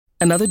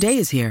Another day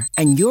is here,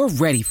 and you're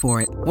ready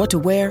for it. What to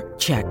wear?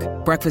 Check.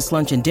 Breakfast,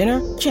 lunch, and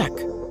dinner? Check.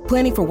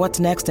 Planning for what's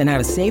next and how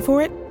to save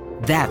for it?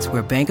 That's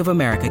where Bank of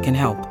America can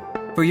help.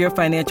 For your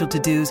financial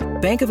to-dos,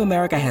 Bank of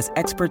America has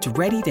experts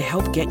ready to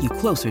help get you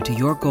closer to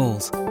your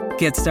goals.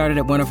 Get started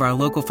at one of our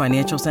local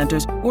financial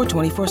centers or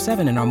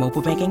 24/7 in our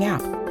mobile banking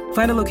app.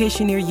 Find a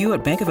location near you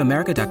at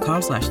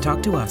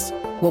bankofamerica.com/talktous.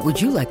 What would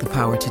you like the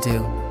power to do?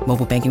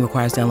 Mobile banking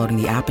requires downloading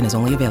the app and is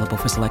only available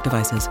for select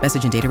devices.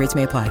 Message and data rates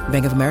may apply.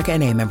 Bank of America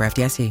N.A., member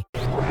FDIC.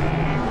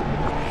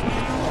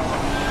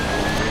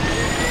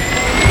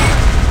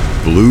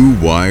 Blue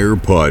Wire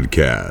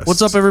Podcast.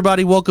 What's up,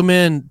 everybody? Welcome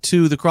in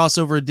to the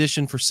crossover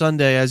edition for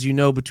Sunday. As you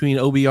know, between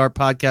OBR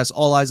Podcast,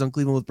 All Eyes on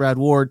Cleveland with Brad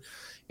Ward,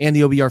 and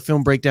the OBR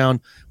Film Breakdown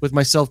with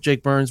myself,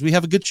 Jake Burns, we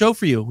have a good show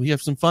for you. We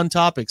have some fun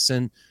topics,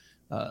 and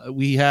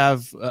we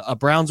have a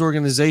Browns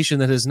organization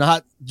that has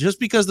not, just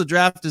because the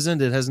draft is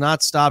ended, has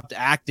not stopped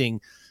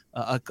acting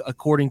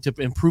according to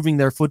improving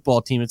their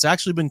football team. It's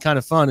actually been kind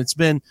of fun. It's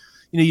been,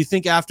 you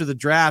think after the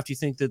draft, you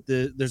think that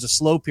there's a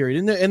slow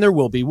period, and there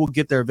will be. We'll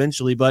get there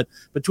eventually. But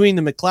between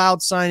the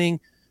McLeod signing,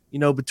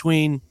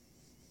 between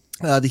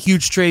the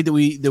huge trade that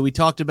we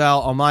talked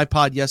about on my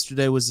pod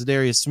yesterday was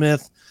Zadarius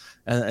Smith,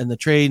 and the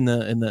trade in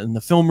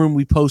the film room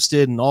we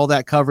posted and all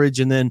that coverage,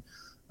 and then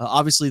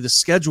obviously the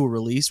schedule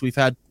release. We've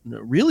had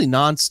really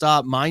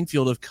nonstop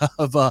minefield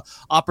of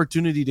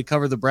opportunity to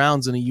cover the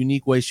Browns in a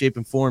unique way, shape,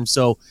 and form.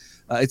 So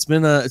it's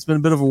been a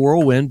bit of a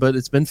whirlwind, but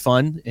it's been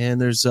fun,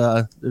 and there's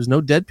no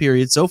dead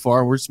period so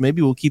far.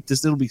 Maybe we'll keep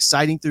this. It'll be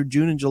exciting through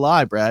June and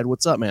July. Brad,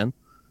 what's up, man?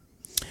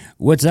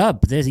 What's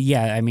up?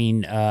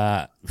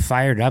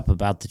 Fired up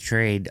about the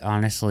trade.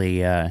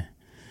 Honestly,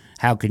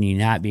 how can you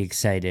not be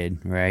excited,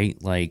 right?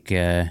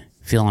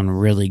 Feeling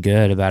really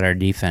good about our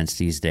defense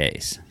these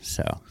days.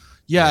 So.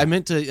 Yeah, I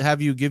meant to have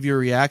you give your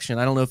reaction.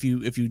 I don't know if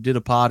you did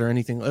a pod or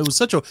anything. It was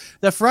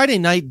that Friday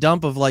night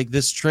dump of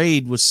this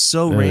trade was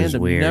so random.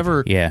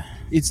 Weird.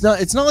 It's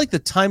not like the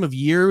time of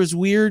year is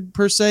weird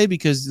per se,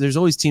 because there's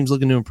always teams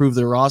looking to improve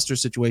their roster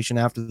situation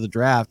after the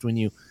draft when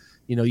you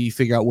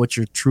figure out what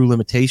your true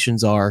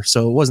limitations are.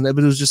 So it wasn't that,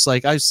 but it was just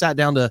I sat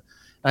down to,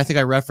 I think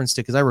I referenced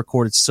it because I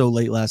recorded so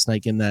late last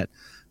night getting that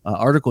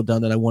article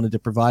done that I wanted to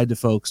provide to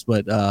folks,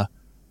 but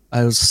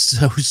I was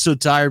so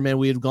tired, man.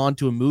 We had gone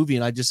to a movie,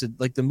 and I just had,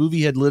 the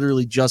movie had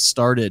literally just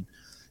started,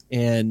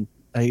 and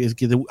I just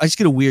get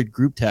a weird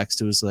group text.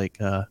 It was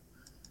okay,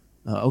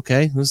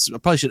 I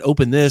probably should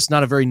open this.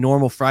 Not a very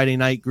normal Friday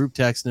night group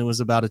text, and it was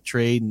about a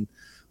trade and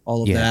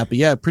all of that. But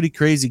yeah, pretty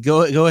crazy.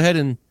 Go ahead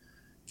and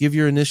give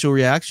your initial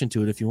reaction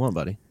to it if you want,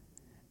 buddy.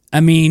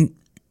 I mean,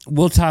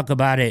 we'll talk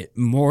about it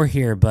more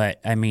here,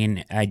 but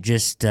I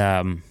just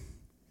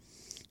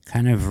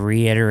kind of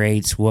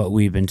reiterates what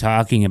we've been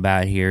talking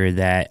about here,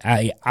 that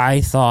I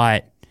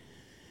thought,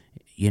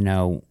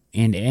 in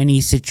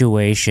any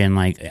situation,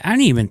 I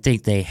don't even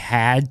think they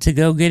had to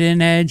go get an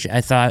edge.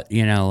 I thought,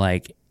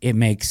 it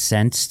makes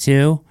sense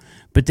to,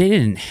 but they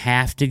didn't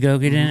have to go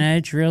get an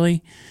edge,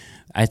 really.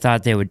 I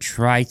thought they would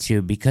try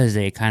to, because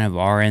they kind of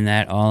are in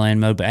that all-in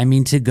mode. But,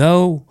 to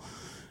go,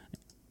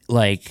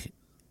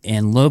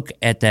 and look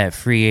at that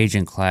free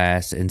agent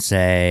class and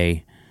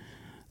say,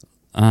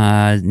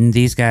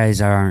 these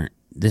guys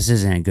this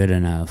isn't good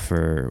enough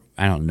for,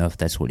 I don't know if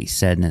that's what he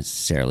said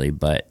necessarily,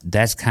 but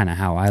that's kind of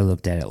how I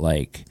looked at it.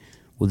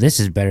 This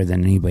is better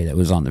than anybody that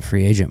was on the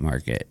free agent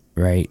market,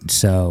 right?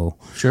 So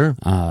sure,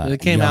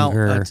 it came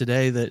out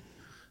today that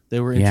they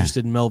were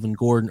interested in Melvin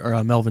Gordon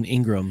or Melvin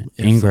Ingram.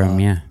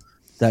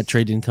 That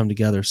trade didn't come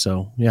together.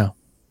 So yeah.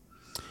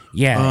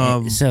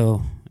 And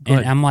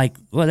I'm like,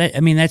 well,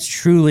 that's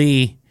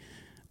truly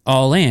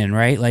all in,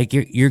 right?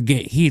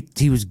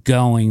 He was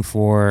going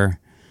for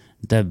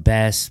the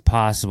best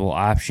possible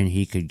option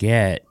he could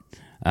get,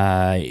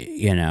 not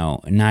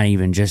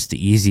even just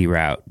the easy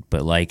route,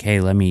 but hey,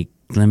 let me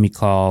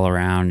call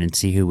around and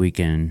see who we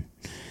can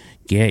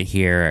get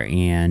here,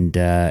 and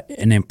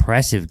an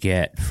impressive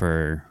get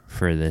for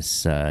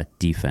this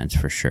defense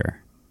for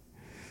sure.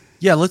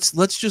 Yeah,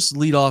 let's just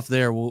lead off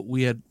there.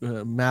 We had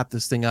mapped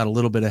this thing out a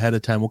little bit ahead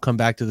of time. We'll come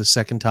back to the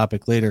second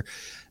topic later.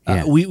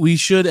 We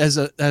should, as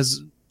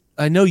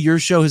I know your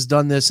show has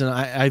done this, and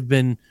I've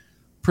been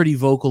pretty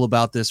vocal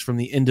about this from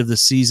the end of the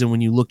season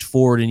when you looked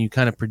forward and you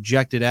kind of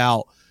projected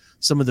out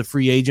some of the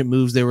free agent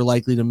moves they were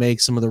likely to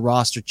make, some of the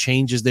roster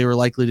changes they were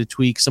likely to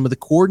tweak, some of the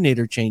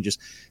coordinator changes,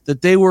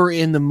 that they were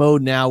in the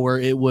mode now where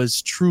it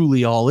was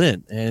truly all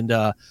in. And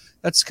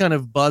that's kind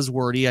of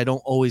buzzwordy. I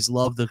don't always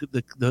love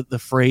the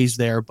phrase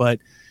there, but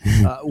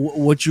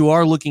what you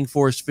are looking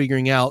for is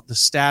figuring out the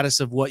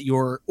status of what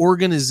your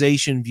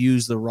organization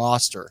views the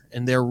roster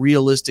and their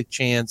realistic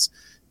chance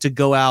to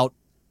go out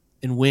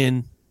and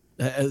win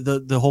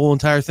the whole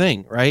entire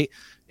thing, right?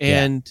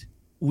 And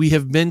we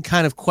have been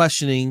kind of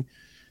questioning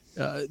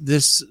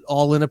this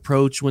all-in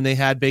approach when they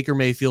had Baker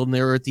Mayfield and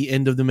they were at the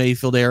end of the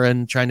Mayfield era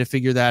and trying to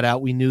figure that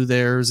out. We knew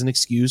there was an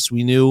excuse.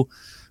 We knew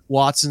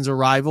Watson's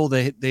arrival.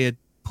 They had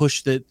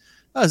pushed it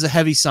as a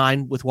heavy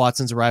sign with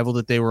Watson's arrival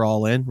that they were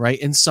all in, right?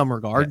 In some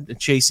regard,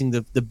 chasing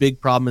the big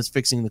problem is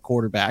fixing the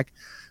quarterback.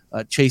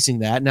 chasing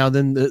that. Now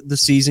then the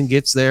season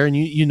gets there, and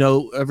you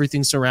know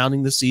everything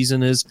surrounding the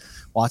season is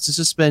Watson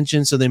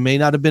suspension, so they may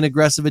not have been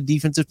aggressive at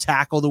defensive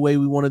tackle the way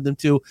we wanted them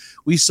to.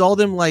 We saw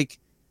them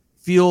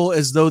feel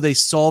as though they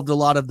solved a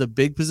lot of the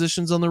big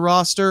positions on the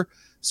roster.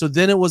 So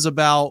then it was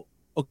about,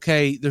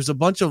 okay, there's a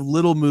bunch of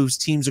little moves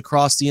teams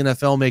across the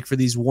NFL make for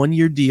these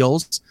 1-year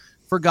deals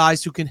for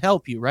guys who can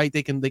help you, right?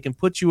 They can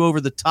put you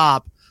over the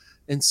top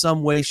in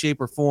some way, shape,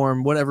 or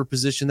form, whatever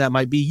position that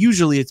might be.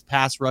 Usually it's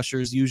pass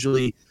rushers,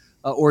 usually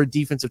or a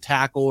defensive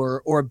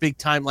tackle, or a big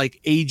time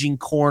aging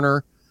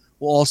corner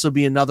will also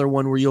be another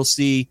one where you'll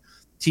see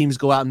teams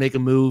go out and make a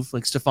move.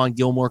 Like Stephon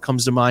Gilmore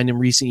comes to mind in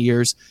recent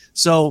years.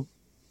 So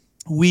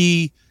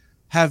we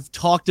have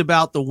talked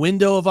about the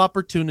window of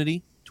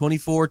opportunity,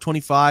 24,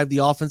 25, the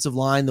offensive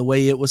line, the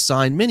way it was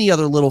signed, many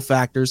other little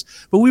factors,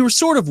 but we were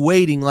sort of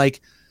waiting,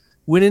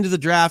 went into the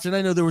draft, and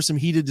I know there were some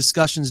heated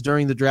discussions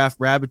during the draft,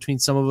 Brad, between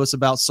some of us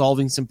about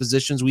solving some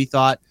positions we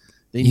thought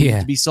they needed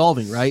to be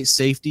solving, right?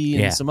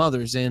 Safety and some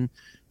others. And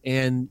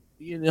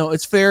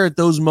it's fair at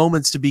those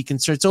moments to be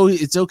concerned. So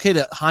it's okay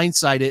to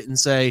hindsight it and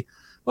say,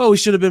 well, we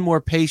should have been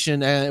more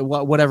patient and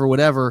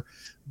whatever.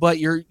 But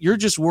you're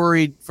just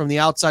worried from the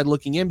outside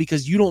looking in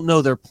because you don't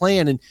know their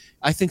plan. And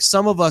I think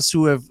some of us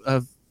who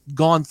have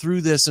gone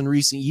through this in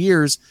recent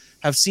years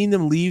have seen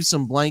them leave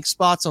some blank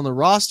spots on the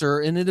roster,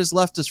 and it has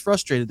left us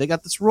frustrated. They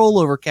got this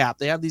rollover cap.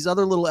 They have these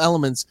other little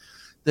elements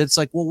that's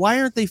well,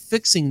 why aren't they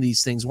fixing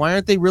these things? Why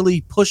aren't they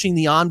really pushing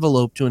the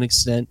envelope to an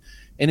extent?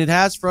 And it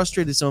has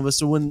frustrated some of us.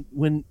 So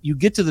when you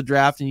get to the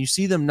draft and you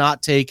see them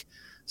not take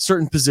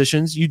certain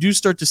positions, you do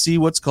start to see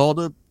what's called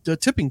a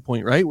tipping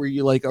point, right? Where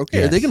you're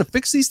okay, Are they going to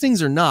fix these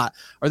things or not?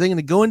 Are they going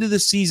to go into the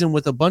season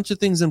with a bunch of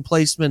things in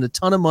place, spend a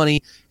ton of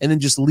money, and then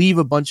just leave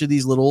a bunch of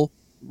these little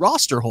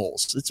roster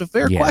holes? It's a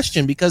fair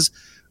question because,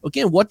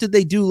 again, what did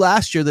they do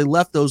last year? They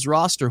left those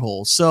roster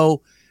holes.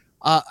 So,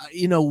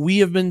 we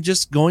have been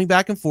just going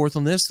back and forth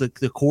on this. The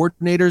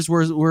coordinators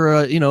were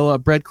a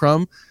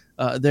breadcrumb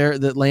there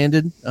that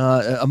landed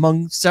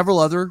among several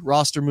other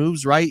roster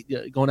moves, right?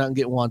 Going out and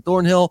getting Juan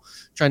Thornhill,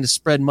 trying to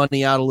spread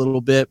money out a little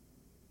bit,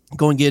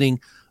 getting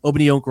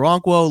Obinna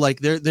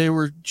Okoronkwo. They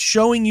were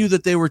showing you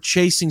that they were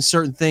chasing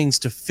certain things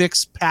to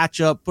fix,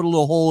 patch up, put a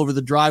little hole over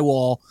the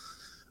drywall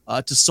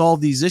to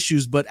solve these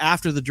issues. But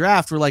after the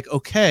draft, we're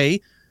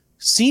okay,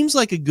 seems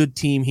like a good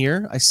team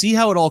here. I see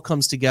how it all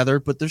comes together,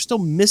 but they're still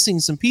missing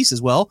some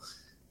pieces. Well,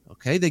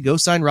 okay, they go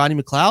sign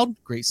Rodney McLeod.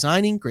 Great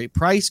signing, great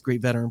price, great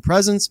veteran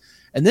presence.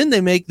 And then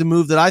they make the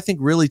move that I think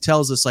really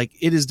tells us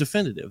it is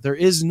definitive. There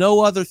is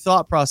no other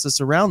thought process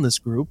around this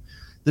group,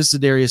 this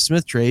Za'Darius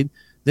Smith trade,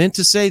 than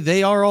to say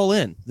they are all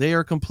in. They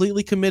are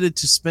completely committed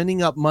to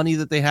spending up money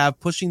that they have,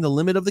 pushing the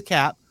limit of the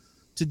cap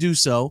to do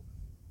so.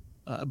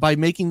 By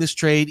making this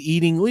trade,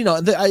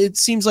 it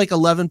seems like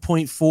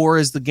 11.4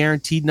 is the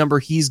guaranteed number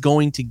he's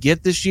going to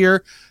get this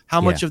year. How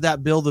much of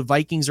that bill the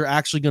Vikings are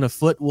actually going to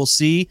foot, we'll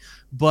see.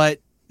 But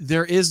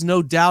there is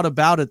no doubt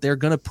about it. They're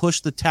going to push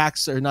the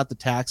tax, or not the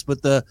tax,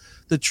 but the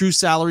true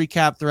salary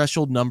cap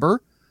threshold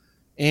number.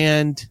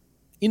 And,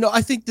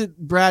 I think that,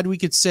 Brad, we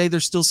could say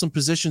there's still some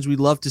positions we'd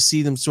love to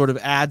see them sort of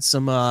add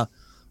some a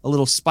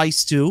little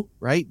spice to,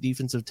 right?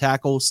 Defensive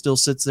tackle still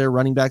sits there.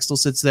 Running back still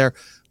sits there.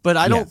 But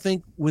I don't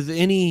think with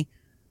any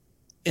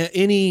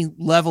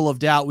level of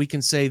doubt we can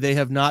say they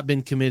have not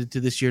been committed to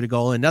this year to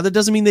go in. Now that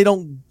doesn't mean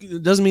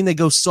they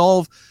go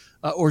solve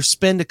or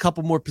spend a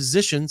couple more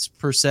positions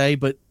per se,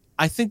 but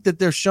I think that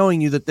they're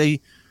showing you that they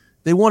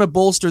want to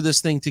bolster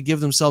this thing to give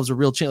themselves a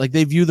real chance.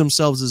 They view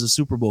themselves as a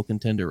Super Bowl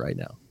contender right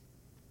now.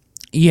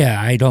 Yeah,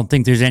 I don't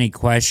think there's any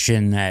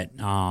question that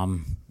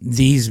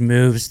these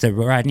moves, the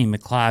Rodney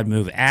McLeod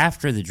move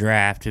after the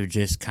draft, have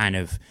just kind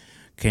of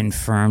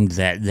confirmed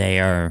that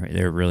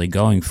they're really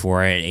going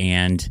for it.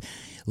 And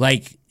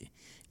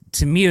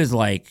to me, it was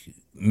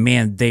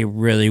man, they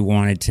really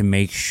wanted to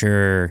make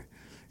sure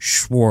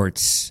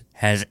Schwartz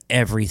has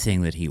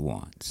everything that he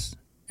wants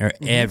or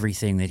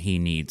everything that he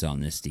needs on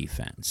this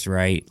defense,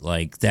 right?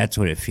 That's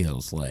what it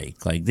feels like.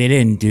 They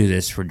didn't do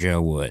this for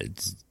Joe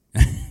Woods,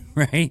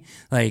 right?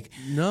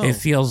 No. It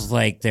feels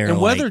like they're and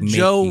whether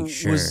Joe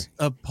sure. was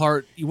a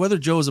part, whether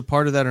Joe was a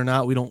part of that or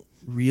not, we don't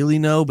really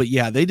know. But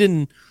yeah, they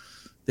didn't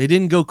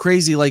go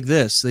crazy like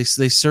this. They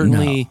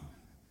certainly. No.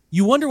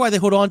 You wonder why they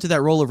hold on to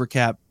that rollover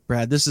cap,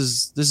 Brad. This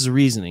is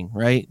reasoning,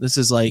 right? This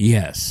is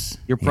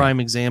your prime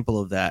example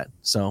of that.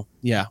 So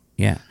yeah,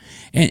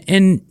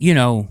 and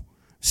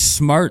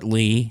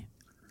smartly,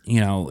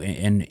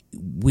 and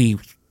we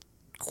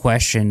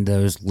questioned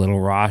those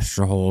little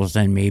roster holes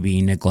and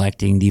maybe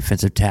neglecting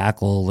defensive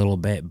tackle a little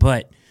bit,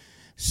 but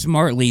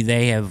smartly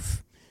they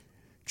have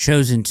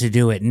chosen to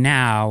do it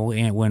now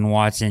when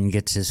Watson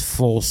gets his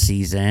full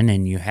season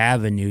and you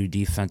have a new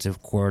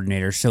defensive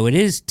coordinator. So it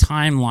is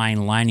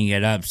timeline lining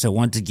it up. So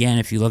once again,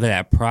 if you look at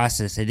that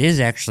process, it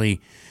is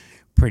actually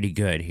pretty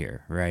good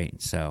here, right?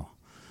 So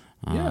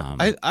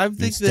I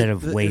think instead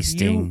of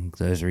wasting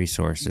those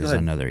resources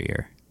another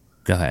year.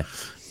 Go ahead.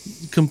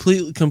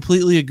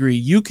 Completely agree.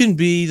 You can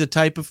be the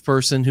type of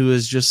person who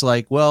is just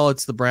like, well,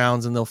 it's the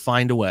Browns and they'll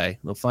find a way.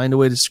 They'll find a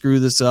way to screw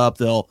this up.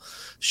 They'll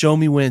show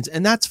me wins.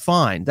 And that's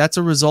fine. That's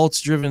a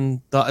results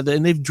driven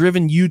and they've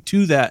driven you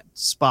to that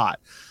spot.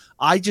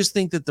 I just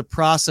think that the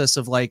process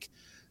of like,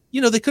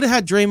 they could have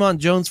had Draymond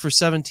Jones for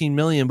 $17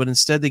 million, but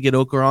instead they get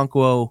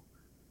Okoronkwo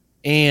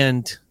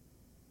and,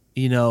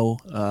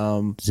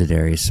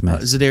 Za'Darius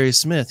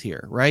Smith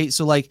here. Right.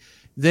 So like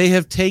they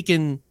have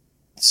taken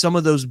some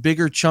of those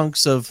bigger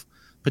chunks of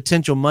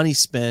potential money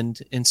spend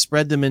and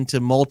spread them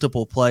into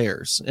multiple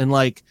players. And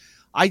like,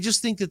 I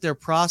just think that their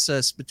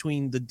process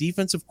between the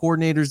defensive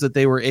coordinators that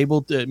they were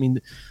able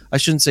to, I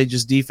shouldn't say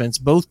just defense,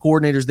 both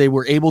coordinators they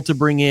were able to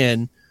bring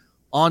in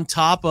on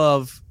top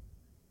of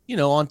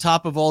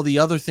all the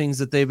other things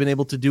that they've been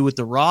able to do with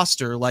the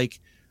roster,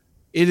 like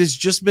it has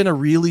just been a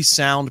really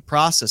sound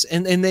process.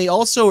 And they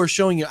also are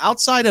showing you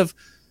outside of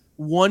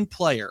one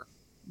player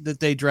that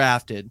they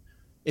drafted,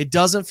 it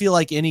doesn't feel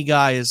like any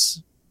guy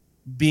is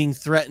being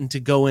threatened to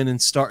go in and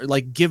start,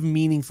 like, give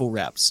meaningful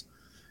reps.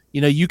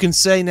 You can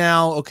say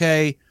now,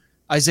 okay,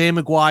 Isaiah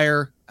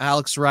McGuire,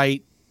 Alex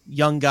Wright,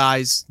 young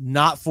guys,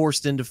 not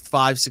forced into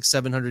 500, 600,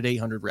 700,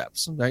 800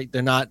 reps, right?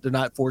 They're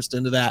not forced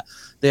into that.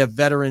 They have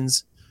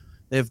veterans.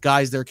 They have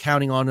guys they're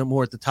counting on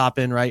more at the top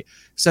end, right?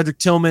 Cedric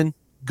Tillman,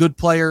 good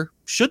player,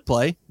 should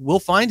play, will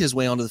find his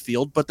way onto the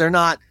field, but they're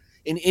not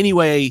in any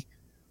way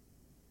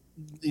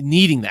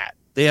needing that.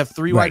 They have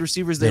three wide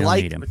receivers they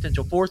like,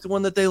 potential fourth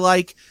one that they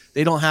like.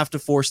 They don't have to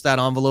force that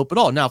envelope at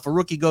all. Now, if a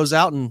rookie goes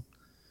out and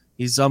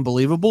he's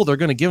unbelievable, they're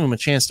going to give him a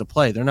chance to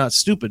play. They're not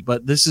stupid,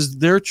 but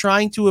they're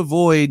trying to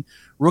avoid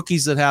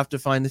rookies that have to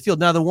find the field.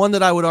 Now, the one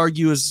that I would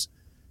argue is,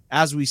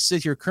 as we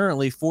sit here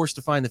currently, forced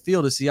to find the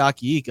field is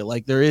Siaki Ika.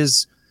 Like, there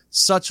is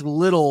such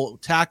little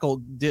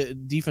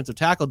defensive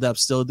tackle depth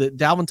still. That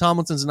Dalvin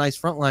Tomlinson's a nice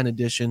frontline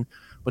addition,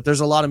 but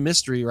there's a lot of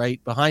mystery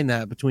right behind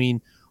that between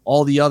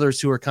all the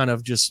others who are kind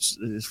of just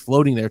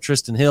floating there,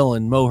 Tristan Hill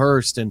and Mo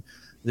Hurst and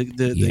the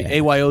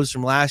AYOs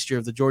from last year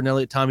of the Jordan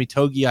Elliott, Tommy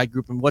Togiai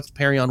group, and what's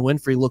Perion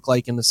Winfrey look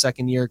like in the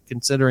second year,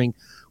 considering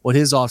what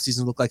his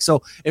offseason looked like.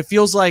 So it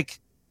feels like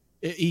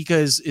Ika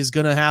is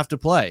going to have to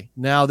play.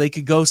 Now, they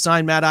could go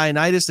sign Matt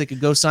Ioannidis, they could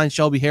go sign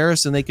Shelby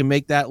Harris, and they can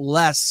make that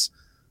less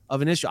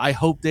of an issue. I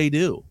hope they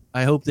do.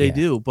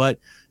 But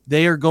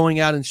they are going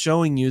out and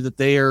showing you that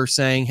they are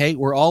saying, hey,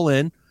 we're all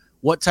in.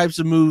 What types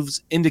of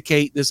moves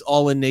indicate this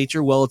all-in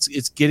nature? Well,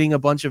 it's getting a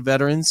bunch of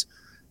veterans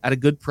at a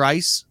good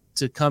price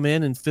to come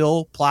in and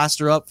fill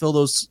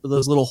those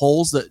little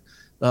holes that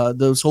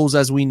those holes,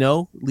 as we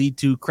know, lead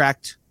to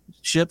cracked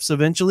ships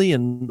eventually,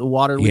 and the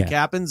water leak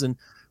happens, and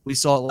we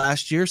saw it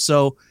last year.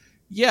 So,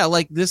 yeah,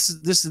 like this,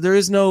 there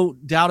is no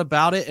doubt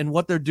about it. And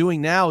what they're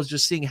doing now is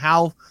just seeing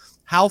how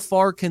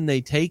far can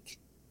they take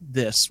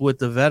this with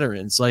the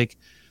veterans. Like,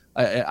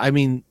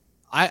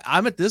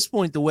 I'm at this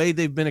point, the way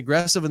they've been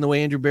aggressive and the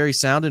way Andrew Berry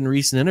sounded in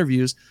recent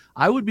interviews,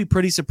 I would be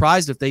pretty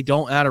surprised if they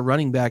don't add a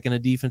running back and a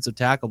defensive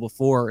tackle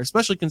before,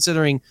 especially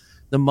considering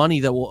the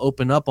money that will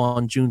open up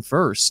on June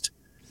 1st.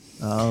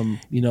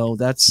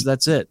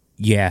 That's it.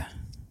 Yeah,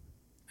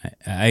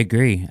 I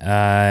agree.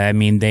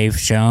 They've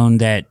shown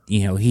that,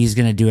 he's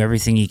going to do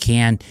everything he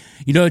can.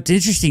 It's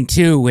interesting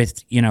too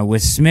with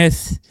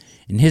Smith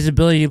and his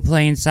ability to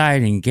play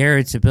inside and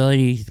Garrett's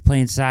ability to play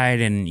inside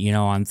and,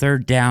 on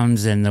third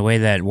downs and the way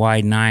that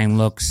wide nine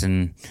looks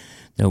and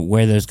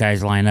where those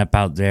guys line up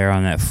out there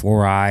on that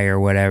 4-eye or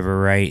whatever,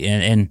 right?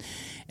 And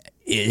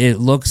it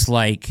looks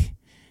like,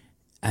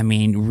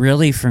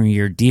 really from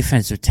your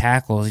defensive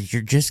tackles,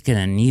 you're just going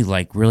to need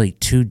like really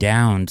 2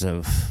 downs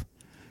of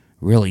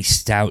really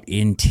stout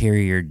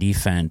interior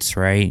defense,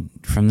 right?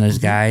 From those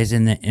guys.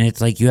 And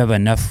it's like you have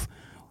enough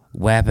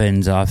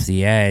weapons off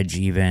the edge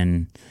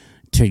even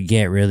to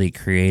get really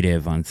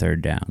creative on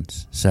third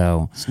downs.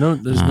 So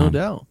there's no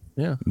doubt.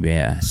 Yeah.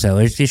 Yeah. So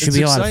it should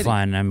be a lot of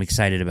fun. I'm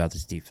excited about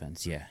this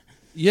defense. Yeah.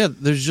 Yeah.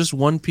 There's just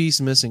one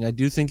piece missing. I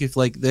do think if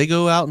like they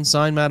go out and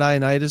sign Matt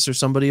Ioannidis or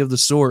somebody of the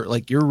sort,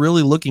 like you're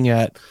really looking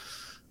at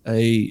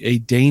a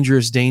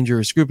dangerous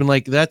group. And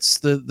like, that's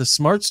the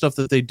smart stuff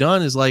that they've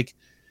done is like,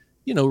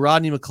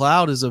 Rodney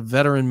McLeod is a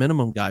veteran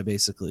minimum guy,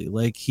 basically.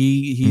 Like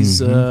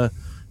he's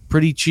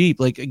pretty cheap.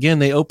 Like, again,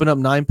 they open up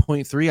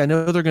 9.3. I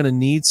know they're going to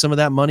need some of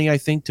that money, I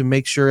think, to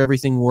make sure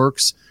everything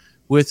works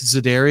with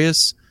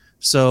Za'Darius.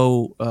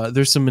 So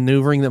there's some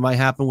maneuvering that might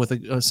happen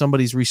with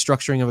somebody's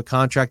restructuring of a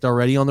contract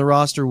already on the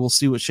roster. We'll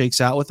see what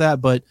shakes out with that.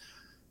 But,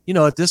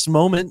 at this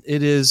moment,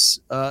 it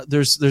is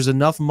there's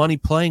enough money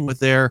playing with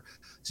there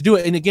to do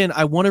it. And again,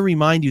 I want to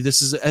remind you,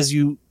 this is as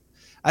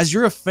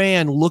you're a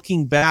fan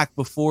looking back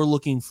before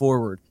looking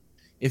forward.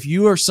 If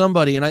you are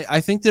somebody, and I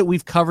think that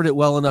we've covered it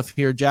well enough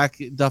here, Jack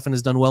Duffin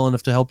has done well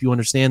enough to help you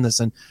understand this,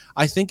 and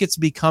I think it's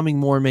becoming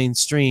more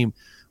mainstream.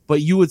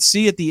 But you would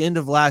see at the end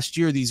of last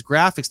year these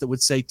graphics that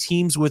would say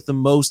teams with the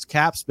most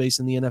cap space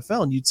in the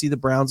NFL, and you'd see the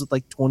Browns with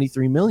like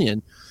 $23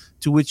 million,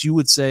 to which you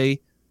would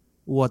say,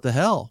 what the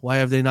hell? Why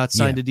have they not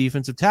signed a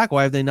defensive tackle?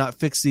 Why have they not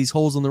fixed these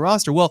holes in the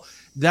roster? Well,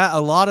 that a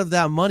lot of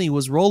that money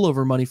was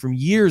rollover money from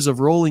years of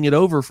rolling it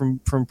over from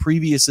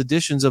previous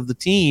editions of the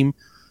team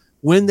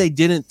when they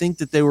didn't think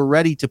that they were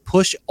ready to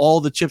push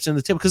all the chips in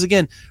the table. Because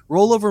again,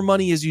 rollover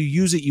money is you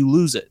use it, you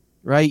lose it,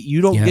 right?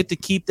 You don't get to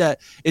keep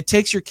that. It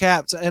takes your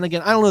caps. And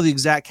again, I don't know the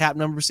exact cap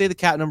number. Say the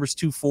cap number is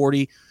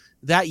 240.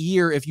 That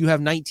year, if you have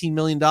 $19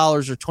 million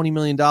or $20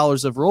 million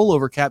of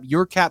rollover cap,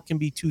 your cap can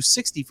be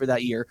 260 for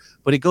that year,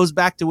 but it goes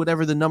back to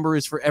whatever the number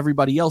is for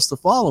everybody else the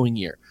following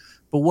year.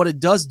 But what it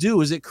does do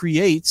is it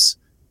creates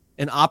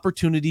an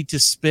opportunity to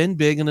spend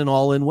big in an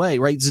all-in way,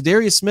 right?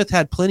 Zadarius Smith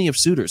had plenty of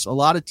suitors. A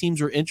lot of teams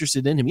were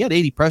interested in him. He had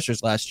 80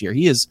 pressures last year.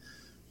 He is,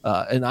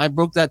 and I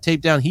broke that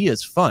tape down, he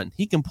is fun.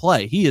 He can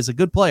play. He is a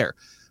good player.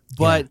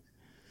 But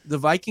the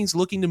Vikings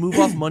looking to move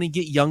off money,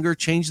 get younger,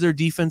 change their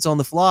defense on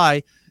the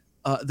fly.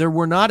 There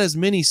were not as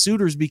many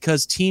suitors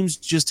because teams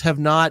just have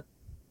not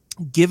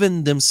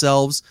given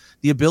themselves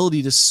the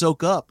ability to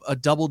soak up a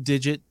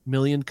double-digit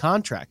million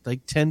contract,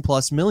 like 10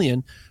 plus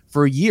million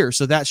for a year.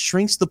 So that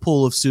shrinks the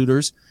pool of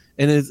suitors.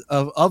 And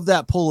of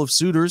that pool of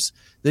suitors,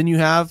 then you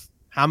have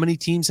how many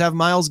teams have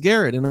Myles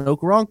Garrett and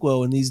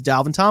Okoronkwo and these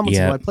Dalvin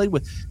Tomlinson who I played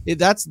with.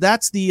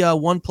 That's the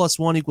 1 +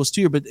 1 =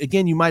 2. But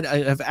again, you might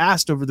have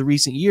asked over the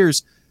recent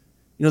years,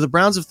 the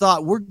Browns have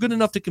thought we're good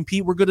enough to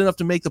compete. We're good enough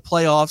to make the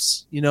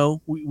playoffs.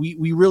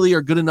 We really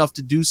are good enough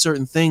to do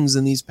certain things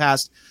in these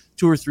past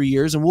 2 or 3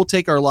 years, and we'll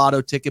take our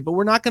lotto ticket, but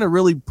we're not going to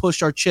really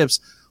push our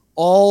chips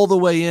all the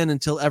way in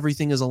until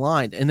everything is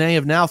aligned. And they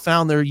have now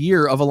found their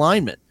year of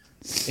alignment.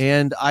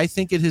 And I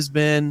think it has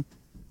been,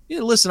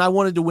 listen, I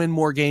wanted to win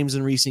more games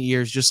in recent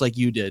years, just like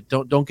you did.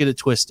 Don't get it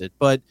twisted.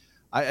 But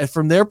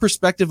from their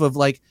perspective of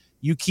like,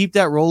 you keep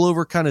that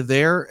rollover kind of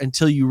there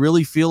until you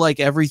really feel like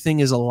everything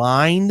is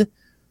aligned.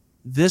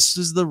 This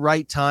is the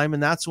right time,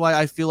 and that's why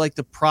I feel like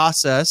the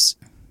process,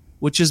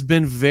 which has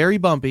been very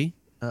bumpy,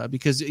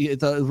 because at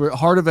the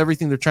heart of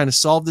everything, they're trying to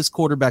solve this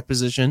quarterback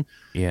position.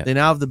 Yeah. They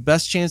now have the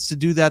best chance to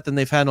do that than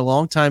they've had in a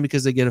long time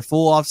because they get a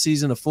full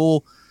offseason,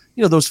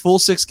 those full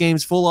 6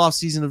 games, full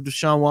offseason of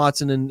Deshaun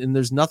Watson, and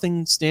there's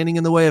nothing standing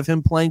in the way of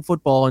him playing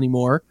football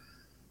anymore.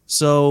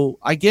 So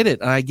I get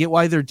it, and I get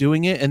why they're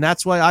doing it, and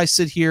that's why I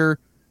sit here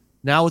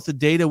now with the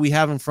data we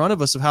have in front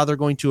of us of how they're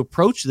going to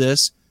approach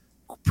this,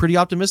 pretty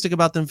optimistic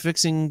about them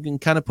fixing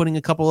and kind of putting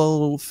a couple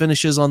of little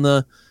finishes on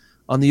the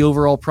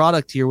overall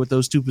product here with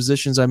those 2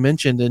 positions I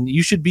mentioned. And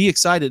you should be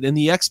excited. And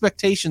the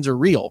expectations are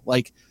real.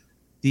 Like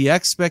the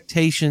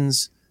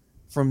expectations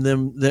from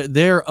them,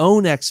 their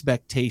own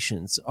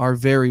expectations are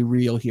very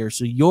real here.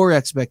 So your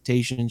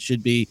expectations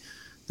should be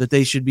that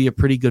they should be a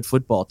pretty good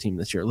football team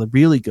this year,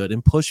 really good,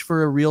 and push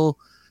for a real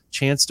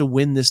chance to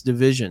win this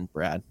division,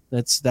 Brad.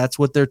 That's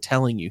what they're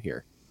telling you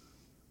here.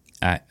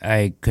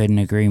 I couldn't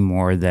agree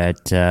more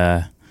that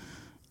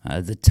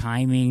the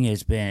timing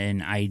has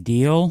been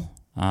ideal,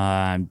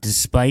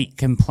 despite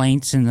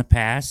complaints in the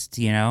past,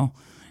 and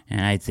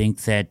I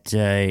think that,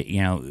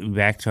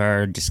 back to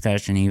our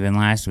discussion even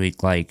last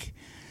week, like,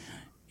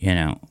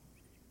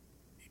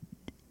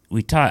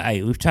 we've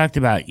talked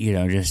about,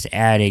 just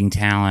adding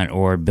talent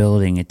or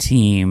building a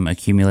team,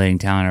 accumulating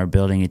talent or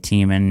building a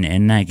team,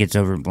 and that gets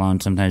overblown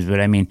sometimes,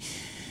 but I mean,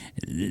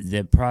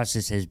 the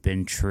process has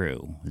been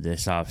true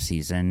this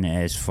offseason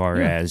as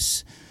far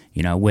as,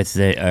 with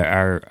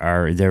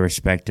their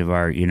respective,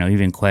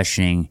 even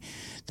questioning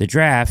the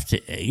draft,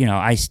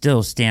 I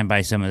still stand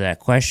by some of that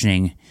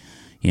questioning,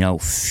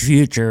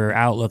 future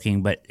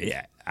outlooking, but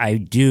I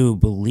do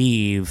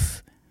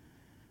believe,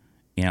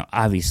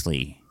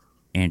 obviously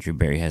Andrew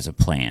Berry has a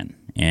plan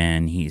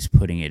and he's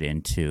putting it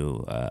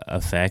into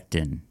effect,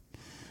 and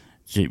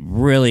it's a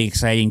really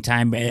exciting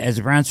time. As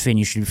a Browns fan,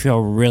 you should feel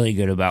really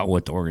good about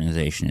what the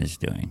organization is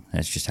doing.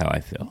 That's just how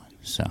I feel.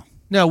 So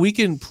now we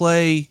can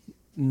play,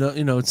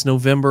 it's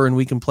November and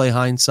we can play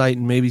hindsight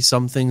and maybe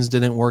some things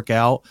didn't work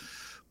out.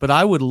 But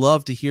I would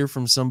love to hear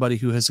from somebody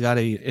who has got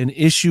an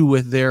issue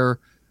with their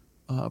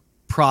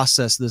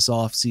process this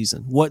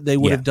offseason, what they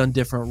would have done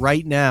different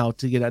right now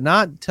to get out.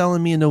 Not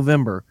telling me in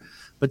November,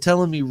 but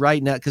telling me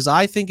right now, because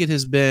I think it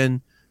has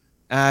been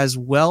as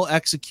well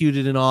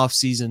executed an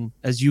offseason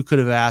as you could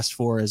have asked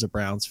for as a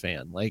Browns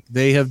fan. Like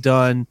they have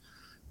done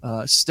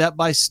step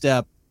by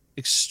step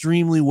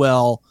extremely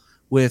well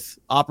with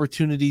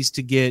opportunities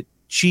to get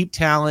cheap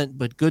talent,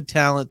 but good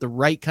talent, the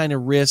right kind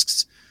of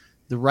risks,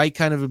 the right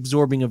kind of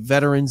absorbing a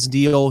veterans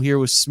deal here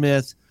with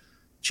Smith,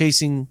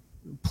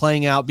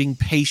 playing out, being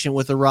patient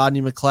with a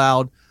Rodney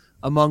McLeod,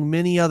 among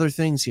many other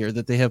things here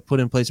that they have put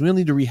in place. We don't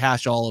need to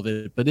rehash all of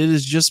it, but it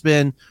has just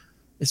been,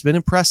 it's been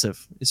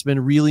impressive. It's been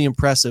really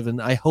impressive.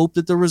 And I hope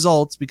that the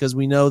results, because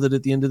we know that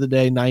at the end of the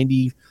day,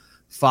 95%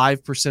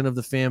 of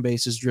the fan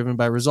base is driven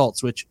by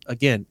results, which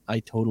again,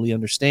 I totally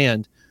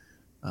understand.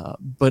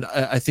 But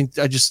I think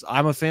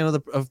I'm a fan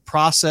of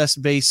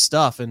process-based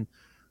stuff, and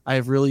I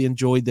have really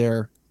enjoyed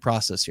their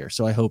process here.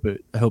 So I hope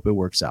it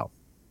works out.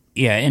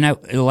 Yeah, and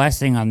the last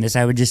thing on this,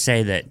 I would just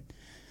say that,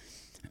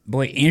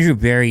 boy, Andrew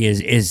Berry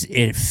is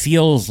it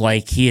feels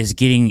like he is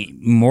getting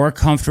more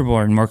comfortable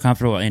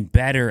and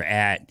better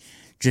at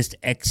just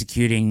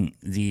executing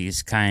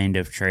these kind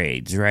of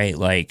trades, right?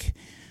 Like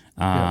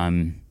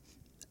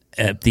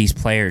these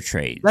player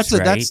trades.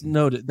 That's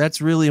noted. That's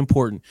really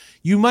important.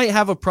 You might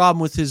have a problem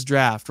with his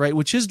draft, right?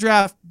 Which his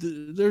draft,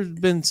 there's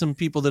been some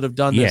people that have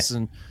done this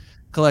and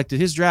collected.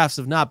 His drafts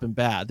have not been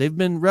bad. They've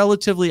been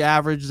relatively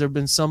average. There have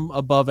been some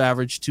above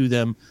average to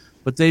them,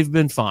 but they've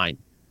been fine.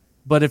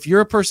 But if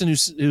you're a person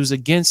who's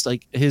against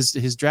like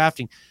his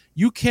drafting,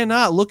 you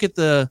cannot look at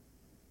the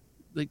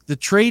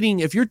trading.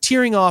 If you're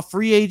tearing off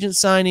free agent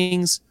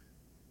signings,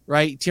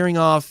 right? Tearing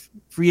off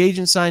free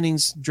agent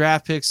signings,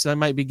 draft picks. I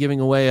might be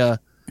giving away a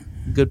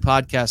good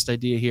podcast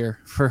idea here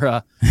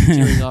for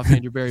tearing off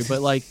Andrew Berry.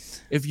 But like,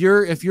 if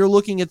you're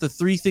looking at the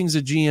three things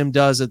a GM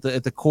does at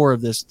the core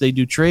of this, they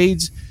do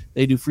trades,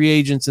 they do free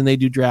agents, and they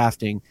do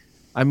drafting.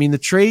 I mean, the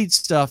trade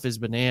stuff is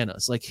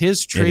bananas. Like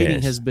his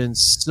trading has been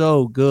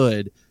so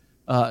good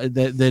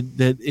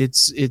that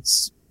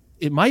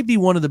it might be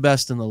one of the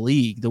best in the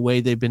league. The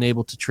way they've been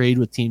able to trade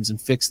with teams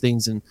and fix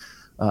things and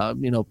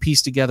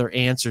piece together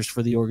answers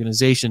for the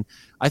organization.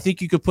 I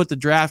think you could put the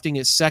drafting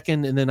at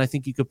second, and then I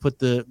think you could put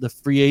the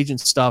free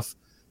agent stuff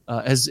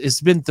as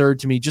it's been third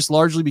to me, just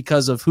largely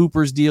because of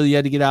Hooper's deal you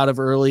had to get out of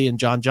early and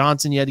John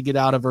Johnson you had to get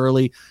out of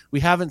early. We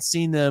haven't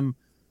seen them,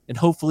 and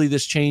hopefully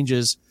this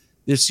changes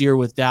this year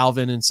with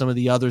Dalvin and some of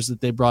the others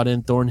that they brought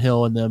in,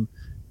 Thornhill and them,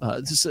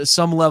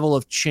 some level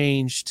of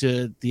change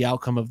to the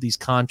outcome of these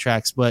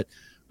contracts. But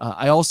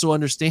I also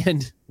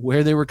understand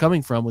where they were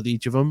coming from with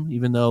each of them,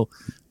 even though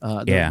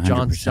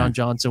John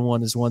Johnson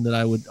one is one that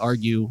I would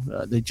argue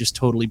they just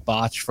totally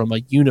botched from a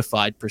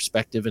unified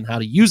perspective and how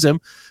to use them.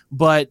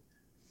 But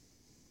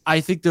I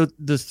think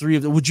the three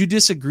of them, would you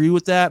disagree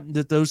with that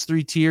those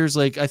three tiers?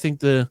 Like, I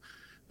think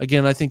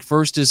I think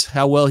first is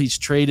how well he's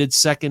traded.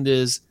 Second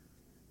is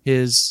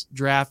his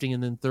drafting.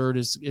 And then third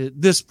is,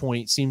 at this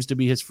point, seems to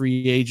be his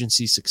free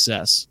agency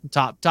success,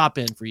 top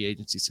end free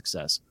agency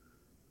success.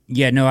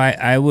 Yeah, no,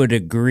 I would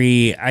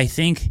agree. I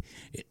think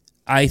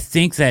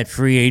that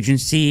free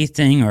agency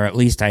thing, or at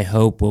least I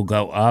hope, will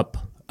go up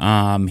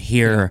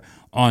here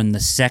on the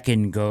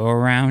second go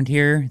around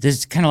here. This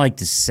is kind of like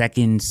the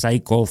second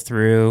cycle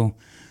through.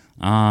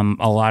 A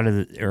lot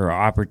of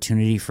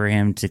opportunity for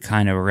him to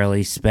kind of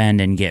really spend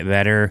and get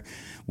better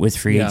with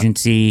free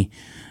agency.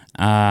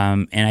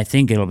 And I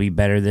think it'll be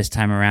better this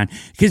time around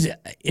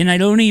and I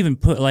don't even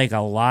put like a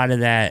lot of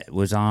that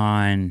was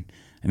on.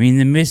 I mean,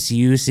 the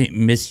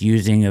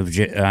misusing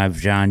of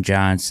John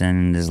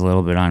Johnson is a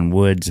little bit on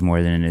Woods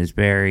more than it is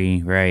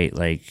Berry, right?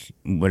 Like,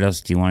 what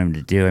else do you want him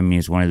to do? I mean,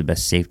 he's one of the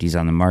best safeties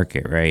on the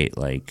market, right?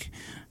 Like,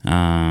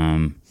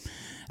 I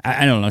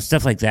don't know,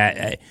 stuff like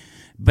that.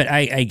 But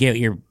I get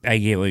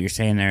what you're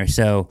saying there.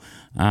 So,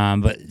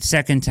 but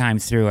second time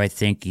through, I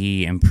think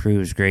he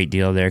improves a great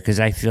deal there because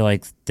I feel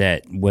like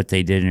that what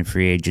they did in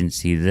free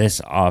agency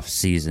this off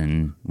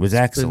season was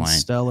excellent,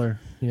 stellar.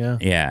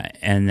 Yeah,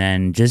 and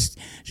then just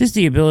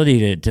the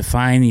ability to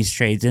find these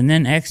trades and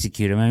then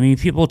execute them. I mean,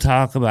 people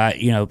talk about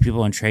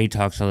people in trade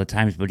talks all the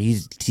time, but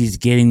he's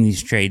getting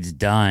these trades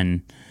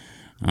done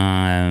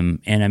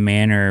in a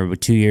manner with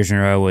 2 years in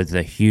a row with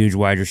a huge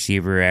wide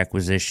receiver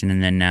acquisition,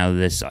 and then now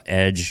this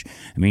edge.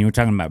 I mean, we're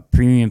talking about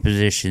premium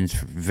positions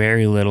for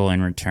very little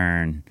in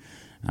return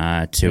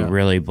to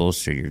really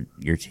bolster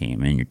your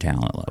team and your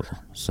talent level.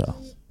 So.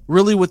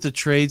 Really, with the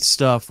trade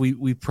stuff,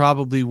 we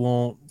probably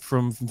won't,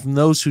 from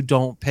those who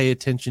don't pay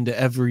attention to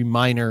every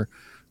minor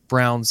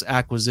Browns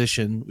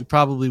acquisition, we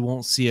probably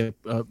won't see a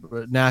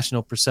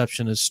national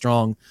perception as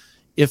strong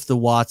if the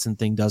Watson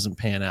thing doesn't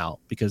pan out,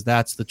 because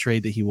that's the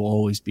trade that he will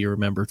always be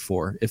remembered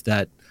for if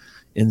that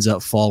ends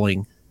up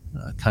falling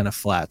kind of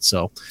flat.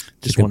 So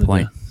just wanted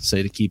to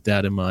say to keep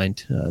that in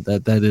mind.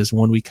 That is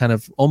one we kind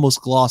of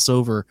almost gloss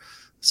over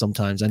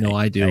sometimes. I know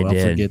I do. I'll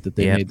forget that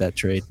they made that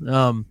trade.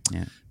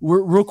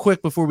 We're real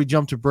quick before we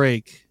jump to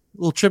break. A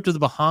little trip to the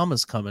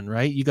Bahamas coming,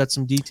 right? You got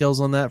some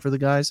details on that for the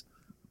guys?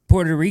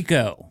 Puerto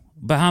Rico.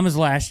 Bahamas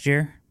last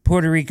year.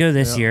 Puerto Rico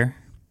this year.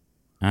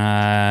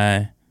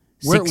 Where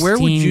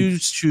would you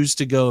choose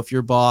to go if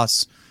your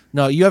boss?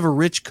 No, you have a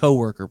rich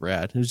coworker,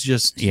 Brad, who's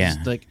just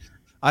like,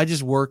 I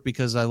just work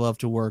because I love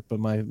to work, but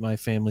my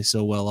family's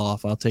so well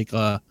off. I'll take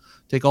all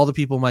the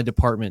people in my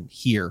department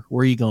here.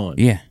 Where are you going?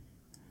 Yeah.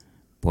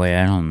 Boy,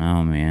 I don't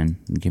know, man.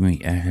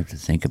 I have to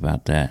think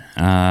about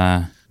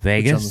that.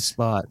 Vegas? On the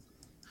spot.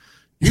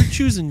 You're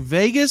choosing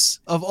Vegas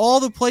of all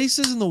the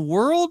places in the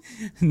world?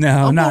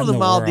 No, I'm not going to the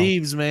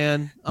Maldives,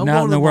 man. I'm not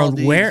going in the world.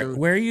 Maldives.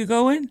 Where are you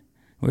going?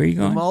 Where are you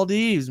going? The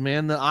Maldives,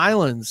 man. The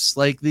islands,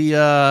 like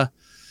the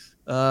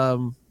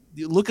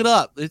look it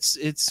up.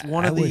 It's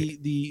one of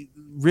the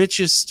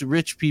richest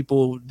rich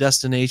people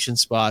destination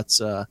spots.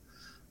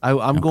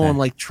 I'm going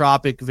like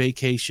tropic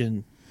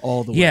vacation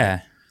all the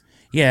way.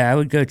 Yeah, I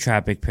would go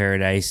tropic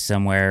paradise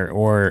somewhere,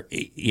 or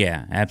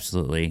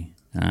absolutely.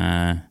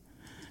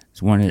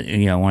 It's one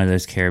of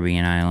those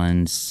Caribbean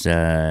islands.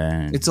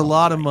 It's a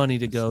lot of money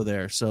to go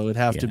there, so it'd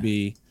have to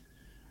be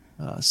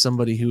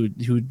somebody who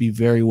would be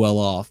very well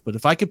off. But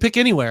if I could pick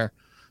anywhere,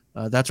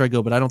 that's where I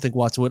go. But I don't think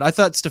Watson would. I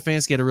thought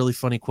Stefanski had a really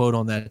funny quote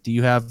on that. Do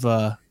you have?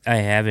 I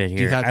have it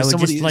here. I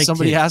would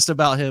somebody asked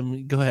about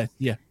him. Go ahead.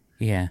 Yeah.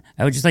 Yeah,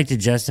 I would just like to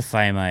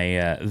justify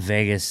my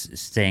Vegas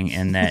thing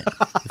in that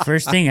the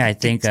first thing I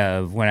think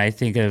of when I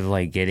think of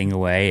like getting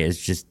away is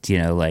just,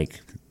 like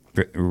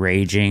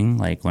raging,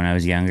 like when I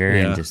was younger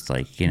and just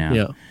like,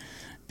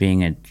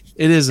 being it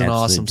is an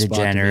awesome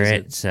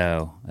degenerate.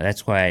 So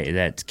that's why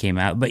that came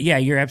out. But yeah,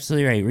 you're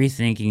absolutely right.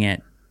 Rethinking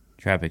it.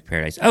 Tropic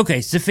Paradise. Okay,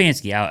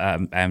 Stefanski.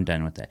 I'm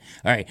done with that.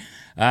 All right.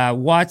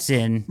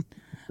 Watson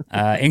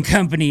and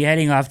company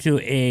heading off to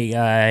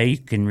you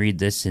can read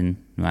this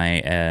in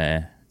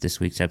my this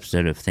week's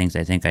episode of Things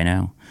I Think I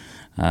Know,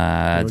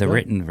 the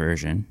written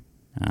version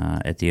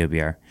at the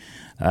OBR.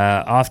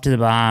 Off to the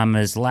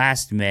Bahamas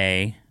last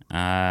May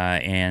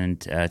and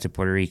to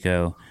Puerto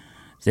Rico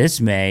this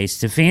May.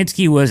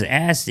 Stefanski was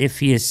asked if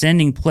he is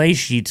sending play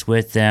sheets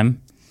with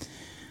them.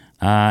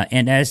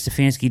 And as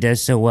Stefanski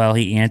does so well,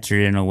 he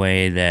answered in a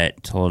way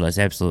that told us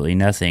absolutely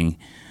nothing.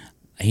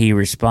 He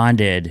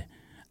responded,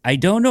 "I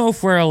don't know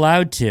if we're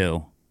allowed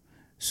to.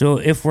 So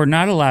if we're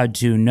not allowed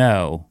to,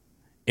 no.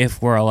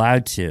 If we're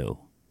allowed to,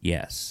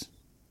 yes.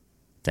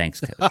 Thanks,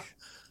 Coach."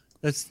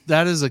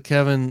 That is a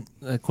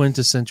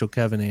quintessential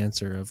Kevin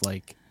answer of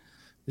like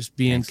just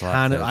being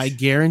kind of. I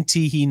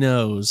guarantee he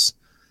knows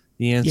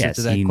the answer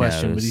to that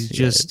question, but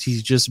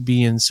he's just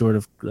being sort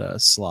of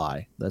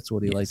sly. That's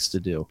what he likes to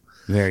do.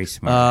 Very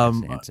smart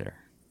answer.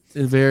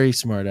 A very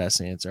smart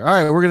ass answer. All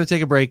right, we're going to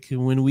take a break.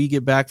 When we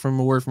get back from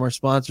a word from our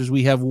sponsors,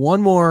 we have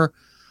one more.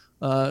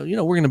 We're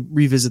going to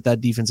revisit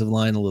that defensive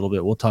line a little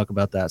bit. We'll talk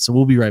about that. So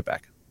we'll be right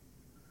back.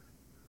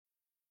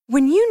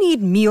 When you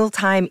need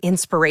mealtime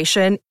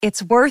inspiration,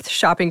 it's worth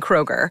shopping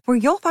Kroger, where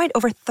you'll find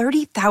over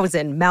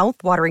 30,000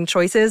 mouth-watering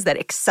choices that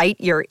excite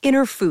your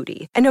inner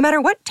foodie. And no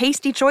matter what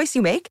tasty choice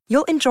you make,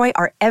 you'll enjoy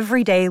our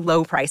everyday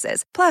low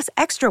prices, plus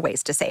extra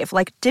ways to save,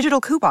 like digital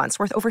coupons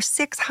worth over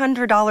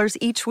 $600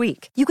 each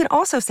week. You can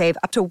also save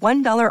up to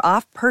 $1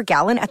 off per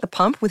gallon at the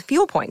pump with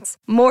fuel points.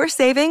 More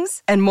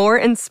savings and more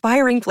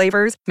inspiring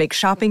flavors make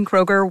shopping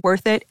Kroger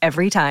worth it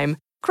every time.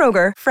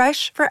 Kroger,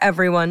 fresh for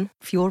everyone.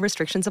 Fuel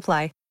restrictions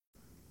apply.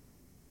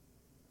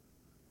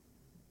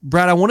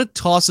 Brad, I want to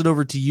toss it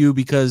over to you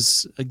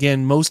because,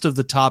 again, most of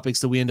the topics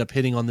that we end up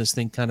hitting on this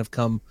thing kind of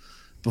come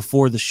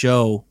before the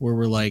show where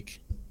we're like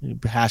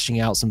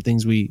hashing out some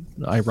things we,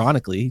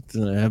 ironically,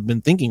 have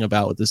been thinking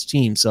about with this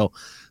team. So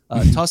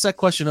toss that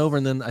question over,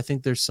 and then I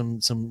think there's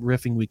some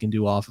riffing we can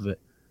do off of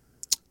it.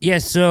 Yeah,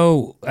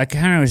 so I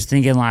kind of was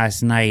thinking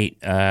last night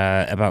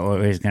about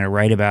what I was going to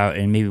write about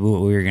and maybe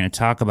what we were going to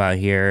talk about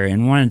here.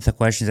 And one of the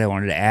questions I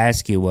wanted to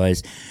ask you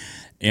was,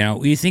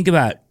 when you think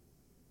about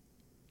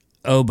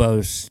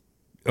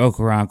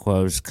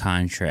Okoronkwo's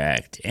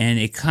contract, and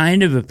it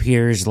kind of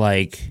appears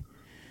like,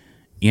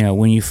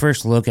 when you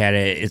first look at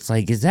it, it's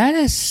like, is that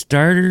a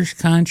starter's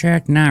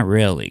contract? Not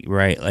really,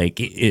 right?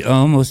 Like, it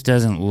almost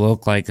doesn't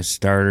look like a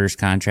starter's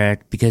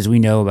contract because we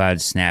know about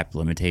his snap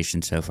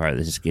limitation so far in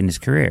his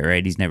career,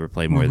 right? He's never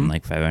played more than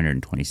like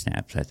 520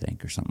 snaps, I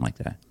think, or something like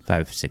that,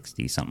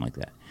 560, something like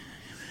that.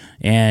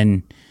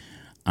 And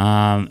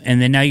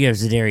then now you have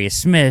Zadarius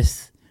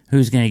Smith,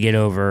 who's going to get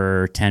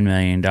over $10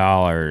 million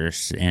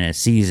in a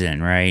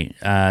season, right?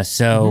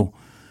 So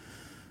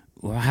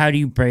how do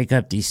you break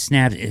up these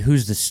snaps?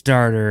 Who's the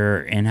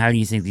starter, and how do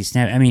you think these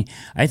snaps? I mean,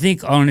 I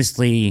think,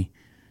 honestly,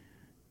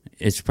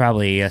 it's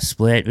probably a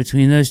split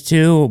between those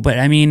two. But,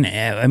 I mean,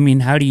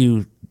 how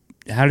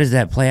does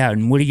that play out?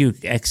 And what do you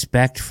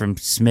expect from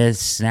Smith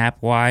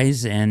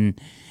snap-wise? And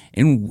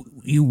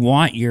you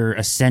want your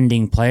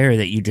ascending player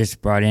that you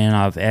just brought in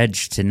off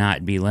edge to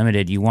not be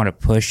limited. You want to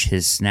push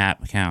his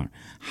snap count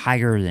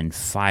higher than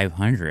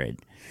 500,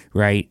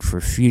 right,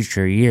 for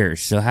future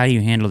years. So how do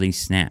you handle these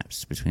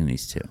snaps between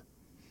these two?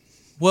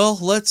 Well,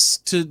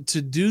 to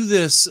do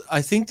this,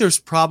 I think there's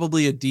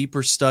probably a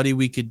deeper study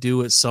we could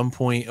do at some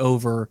point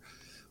over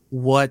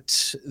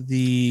what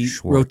the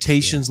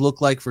rotations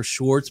look like for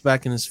Schwartz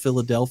back in his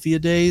Philadelphia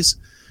days.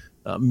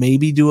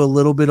 Maybe do a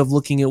little bit of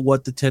looking at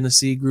what the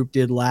Tennessee group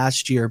did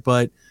last year.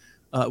 But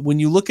when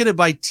you look at it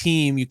by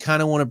team, you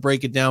kind of want to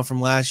break it down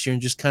from last year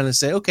and just kind of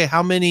say, okay,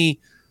 how many,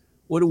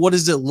 what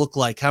does it look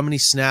like? How many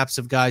snaps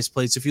have guys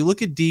played? So if you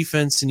look at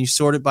defense and you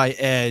sort it by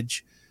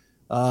edge,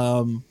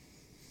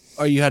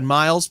 or you had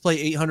Miles play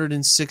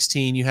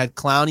 816, you had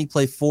Clowney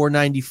play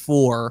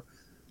 494,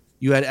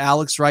 you had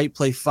Alex Wright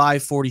play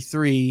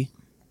 543,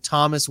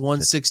 Thomas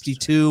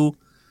 162,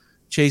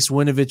 Chase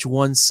Winovich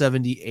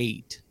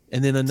 178.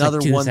 And then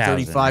another like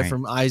 135 right?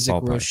 From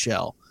Isaac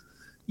Rochelle.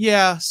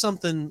 Yeah,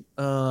 something,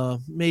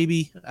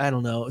 maybe. I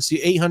don't know. So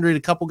 800,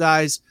 a couple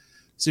guys.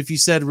 So if you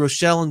said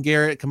Rochelle and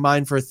Garrett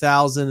combined for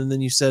 1,000, and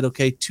then you said,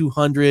 okay,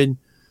 200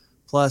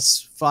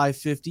 plus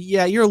 550.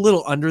 Yeah, you're a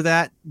little under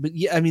that. But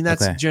yeah, I mean,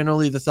 that's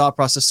generally the thought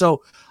process.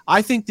 So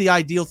I think the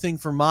ideal thing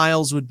for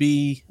Miles would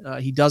be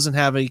he doesn't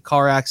have a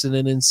car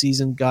accident in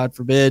season, God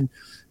forbid.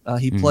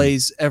 He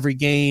plays every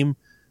game.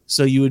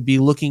 So you would be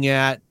looking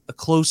at a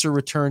closer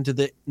return to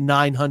the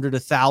 900,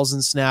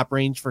 1,000 snap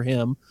range for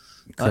him.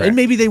 And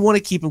maybe they want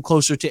to keep him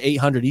closer to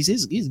 800.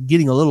 He's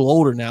getting a little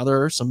older now.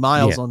 There are some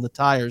miles on the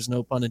tires,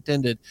 no pun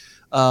intended.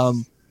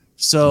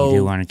 So you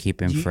do want to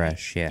keep him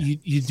fresh. Yeah.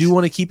 You do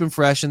want to keep him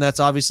fresh. And that's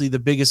obviously the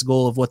biggest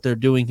goal of what they're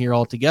doing here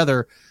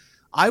altogether.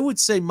 I would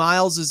say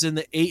Miles is in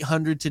the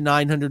 800 to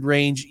 900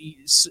 range.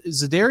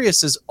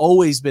 Za'Darius has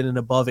always been an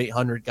above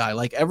 800 guy.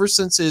 Like ever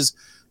since his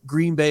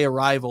Green Bay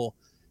arrival,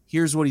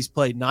 here's what he's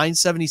played: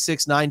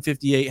 976,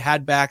 958,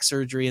 had back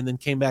surgery, and then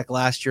came back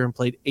last year and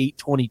played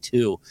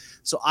 822.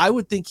 So I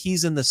would think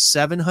he's in the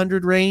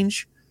 700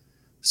 range.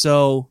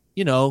 So,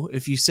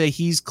 if you say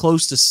he's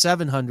close to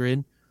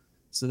 700,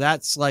 so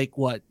that's like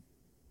what?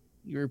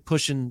 You're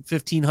pushing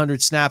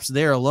 1,500 snaps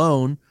there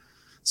alone.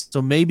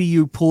 So maybe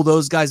you pull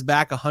those guys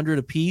back 100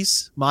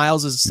 apiece.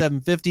 Miles is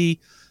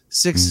 750,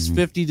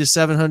 650 to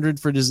 700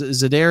 for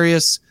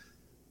Za'Darius.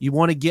 You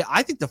want to get,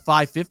 I think the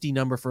 550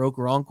 number for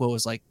Okoronkwo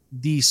is like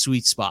the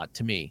sweet spot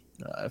to me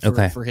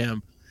for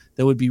him.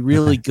 That would be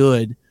really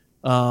good.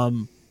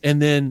 And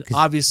then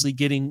obviously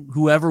getting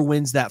whoever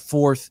wins that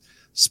fourth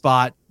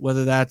spot,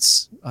 whether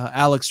that's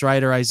Alex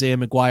Wright or Isaiah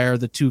McGuire,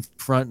 the two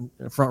front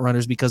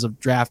runners because of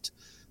draft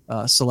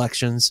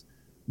selections.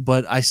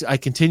 But I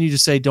continue to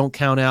say don't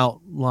count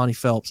out Lonnie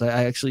Phelps.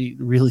 I actually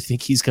really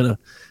think he's going to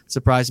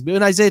surprise me.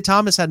 And Isaiah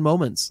Thomas had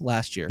moments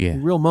last year,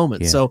 real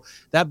moments. Yeah. So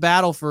that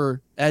battle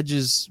for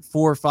edges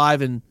 4,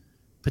 5, and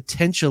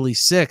potentially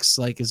 6,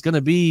 is going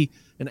to be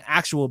an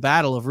actual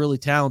battle of really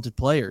talented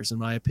players, in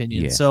my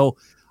opinion. Yeah. So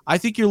I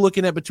think you're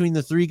looking at between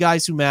the 3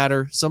 guys who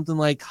matter, something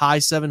like high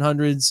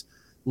 700s,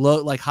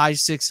 low high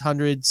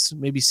 600s,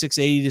 maybe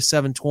 680 to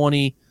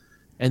 720,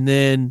 and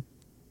then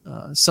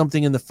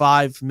something in the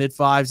mid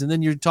 5s, and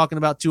then you're talking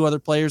about 2 other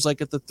players like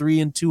at the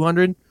 3 and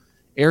 200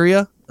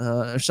 area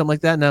or something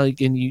like that. Now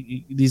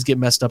these get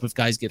messed up if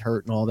guys get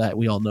hurt and all that.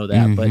 We all know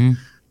that, but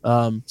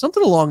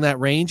something along that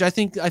range. I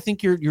think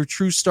your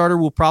true starter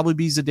will probably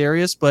be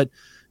Za'Darius, but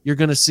you're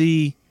going to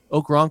see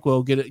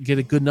Okoronkwo get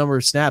a good number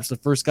of snaps, the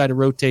first guy to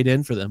rotate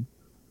in for them.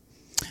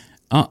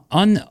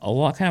 On a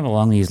lot, kind of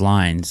along these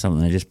lines,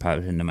 something that just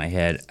popped into my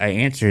head. I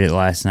answered it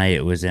last night.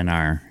 It was at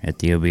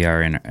the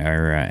OBR in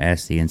our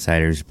Ask the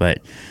Insiders, but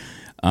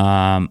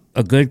a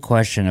good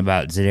question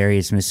about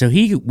Za'Darius Smith. So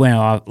he went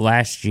off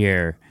last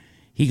year.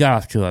 He got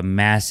off to a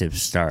massive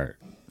start,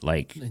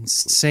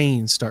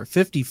 insane start,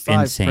 55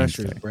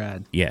 pressures, start.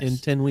 Brad. Yes. In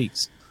 10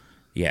 weeks.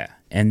 Yeah,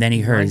 and then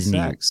he hurt his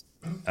knee,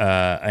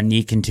 a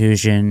knee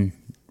contusion,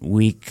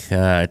 week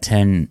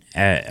 10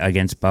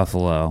 against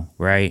Buffalo,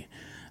 right?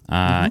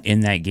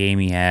 In that game,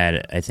 he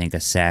had, I think, a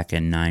sack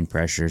and 9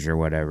 pressures or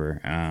whatever.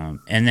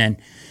 And then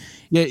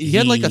he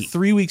had like a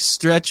 3-week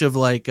stretch of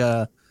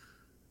I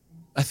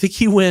think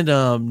he went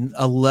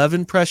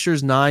 11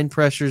 pressures, 9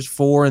 pressures,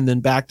 4, and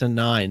then back to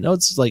 9. No,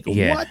 it's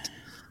what?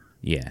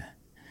 Yeah.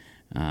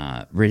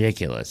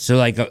 Ridiculous. So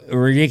a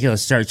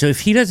ridiculous start. So if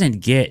he doesn't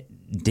get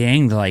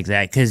dinged like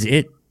that, because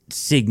it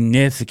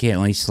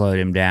significantly slowed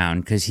him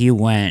down, because he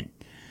went,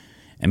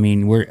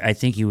 I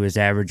think he was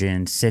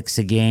averaging 6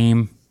 a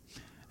game.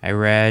 I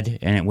read,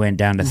 and it went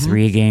down to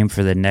 3 a game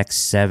for the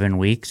next 7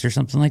 weeks or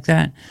something like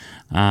that,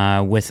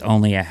 with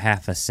only a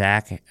half a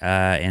sack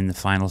in the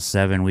final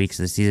 7 weeks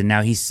of the season.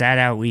 Now, he sat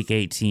out week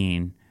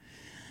 18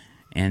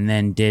 and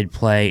then did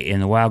play in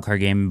the wildcard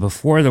game.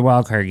 Before the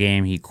wildcard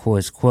game, he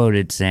was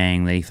quoted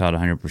saying that he felt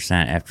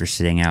 100% after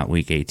sitting out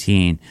week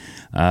 18.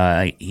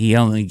 He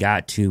only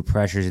got 2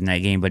 pressures in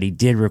that game, but he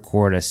did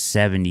record a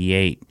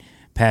 78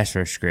 pass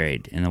rush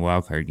grade in the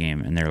wildcard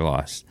game, and they're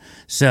lost.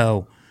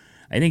 So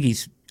I think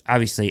he's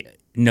obviously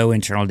no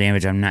internal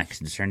damage. I'm not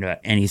concerned about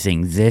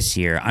anything this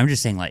year. I'm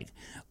just saying,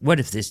 what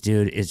if this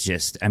dude is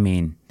just,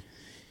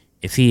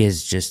 if he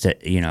is just,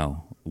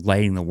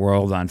 lighting the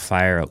world on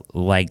fire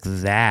like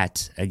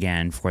that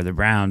again for the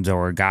Browns,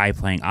 or a guy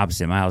playing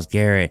opposite Myles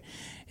Garrett,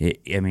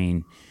 where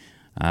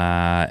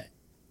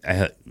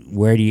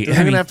do you... They're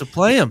going to have to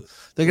play him.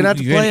 They're going to have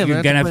to play him.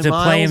 You're going to have to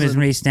play him as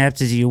many snaps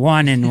as you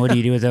want, and what do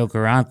you do with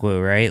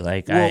Okoronkwo, right?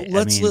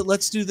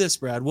 Let's do this,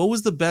 Brad. What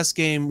was the best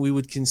game we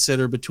would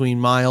consider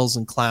between Miles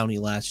and Clowney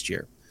last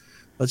year?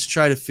 Let's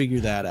try to figure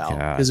that out.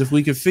 Because if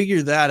we could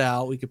figure that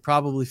out, we could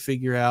probably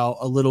figure out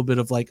a little bit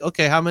of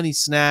how many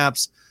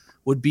snaps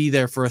would be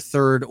there for a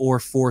third or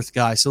fourth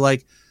guy. So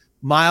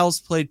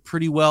Miles played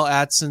pretty well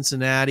at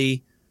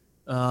Cincinnati.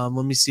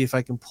 Let me see if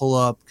I can pull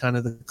up kind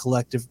of the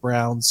collective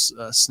Browns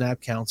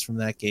snap counts from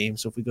that game.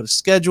 So if we go to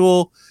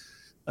schedule,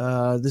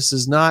 this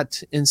is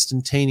not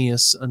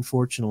instantaneous,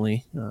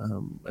 unfortunately,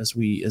 as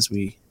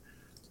we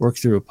work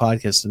through a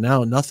podcast. And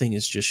now nothing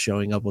is just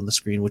showing up on the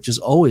screen, which is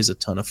always a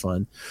ton of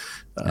fun.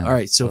 All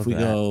right, so if we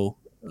go,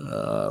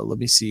 let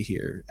me see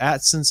here.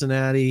 At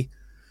Cincinnati,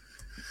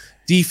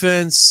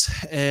 defense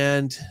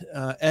and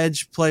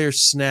edge player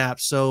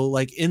snaps. So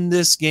in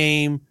this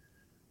game,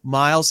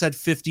 Miles had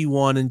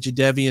 51 and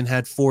Jadeveon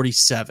had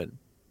 47.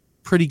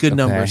 Pretty good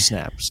number of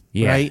snaps,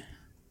 right?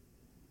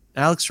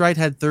 Alex Wright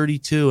had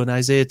 32 and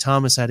Isaiah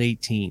Thomas had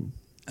 18.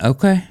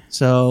 Okay.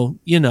 So,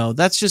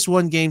 that's just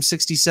one game.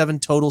 67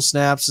 total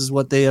snaps is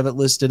what they have it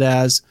listed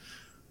as.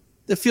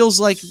 It feels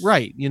like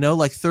right,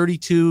 like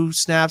 32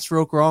 snaps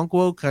for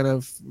Okoronkwo, kind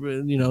of,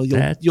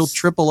 you'll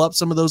triple up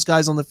some of those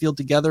guys on the field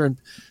together and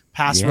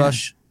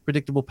rush,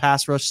 predictable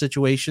pass rush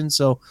situation.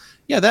 So,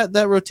 yeah,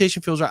 that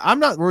rotation feels right. I'm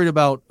not worried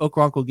about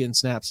Okoronkwo getting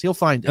snaps. He'll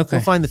find it. Okay.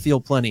 He'll find the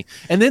field plenty.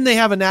 And then they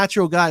have a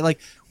natural guy. Like,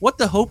 what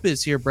the hope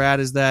is here, Brad,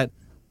 is that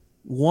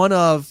one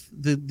of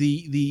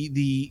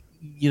the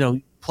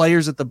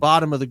players at the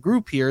bottom of the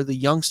group here, the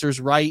youngsters,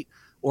 Wright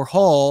or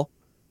Hall,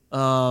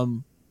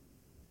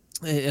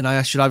 and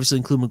I should obviously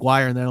include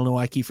McGuire, and I don't know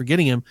why I keep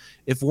forgetting him.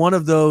 If one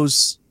of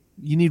those,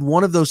 you need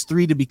one of those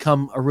three to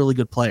become a really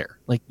good player.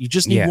 Like, you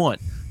just need one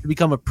to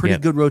become a pretty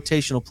good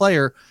rotational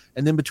player.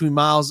 And then between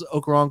Miles,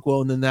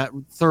 Okoronkwo, and then that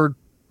third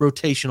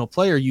rotational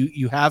player,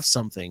 you have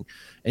something,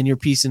 and you're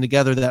piecing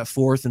together that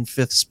fourth and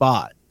fifth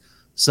spot.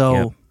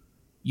 So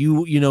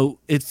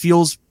it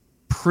feels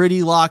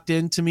pretty locked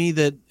in to me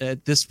that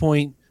at this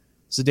point,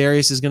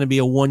 Za'Darius is going to be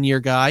a 1-year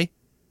guy.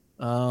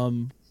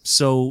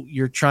 So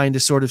you're trying to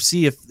sort of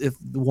see if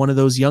one of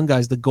those young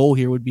guys, the goal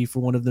here would be for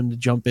one of them to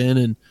jump in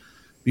and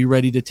be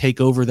ready to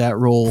take over that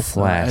role.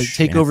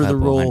 Take over the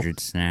role. 100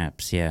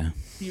 snaps,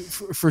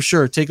 for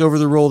sure. Take over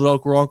the role that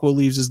Okoronkwo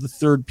leaves as the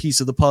third piece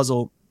of the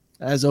puzzle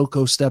as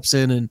Oko steps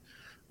in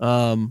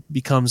and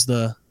becomes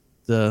the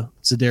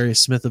Za'Darius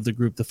Smith of the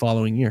group the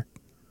following year.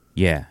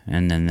 Yeah,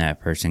 and then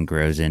that person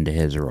grows into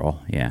his role.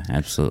 Yeah,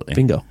 absolutely.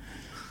 Bingo.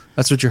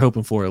 That's what you're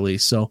hoping for, at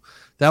least. So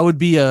that would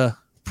be a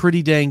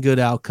pretty dang good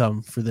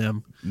outcome for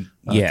them,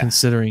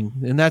 considering.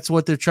 And that's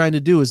what they're trying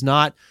to do, is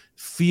not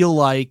feel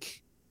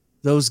like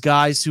those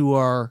guys who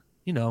are,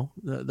 the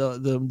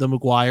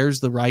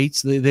McGuires, the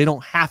Wrights, they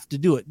don't have to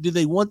do it. Do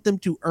they want them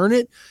to earn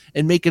it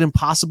and make it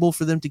impossible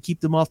for them to keep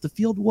them off the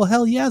field? Well,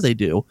 hell yeah, they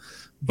do.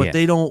 But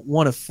they don't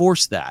want to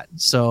force that.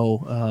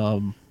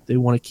 So they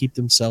want to keep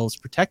themselves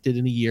protected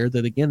in a year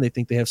that, again, they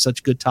think they have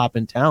such good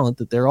top-end talent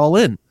that they're all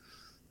in.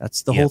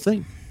 That's the whole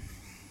thing.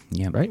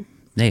 Yeah. Right?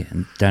 They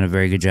have done a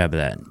very good job of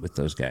that with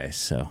those guys.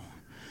 So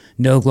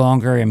no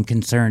longer am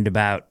concerned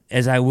about,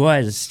 as I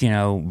was,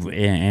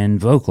 and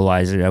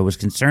vocalized it, I was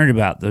concerned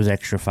about those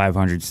extra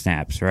 500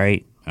 snaps,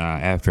 right,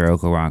 after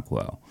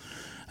Okoronkwo.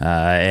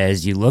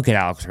 As you look at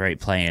Alex Wright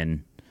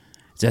playing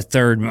the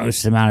third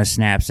most amount of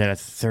snaps at a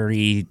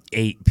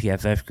 38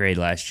 PFF grade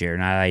last year,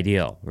 not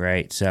ideal,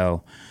 right?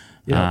 So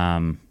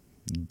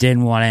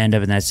didn't want to end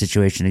up in that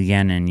situation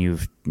again, and you're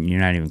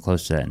not even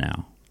close to that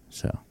now.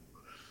 So.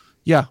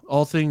 Yeah,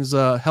 all things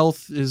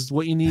health is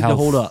what you need to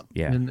hold up.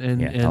 Yeah,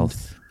 and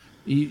health.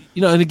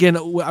 And again,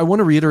 I want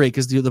to reiterate,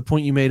 because the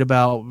point you made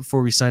about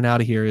before we sign out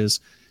of here is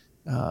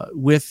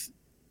with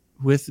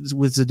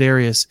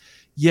Za'Darius.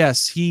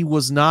 Yes, he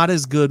was not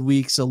as good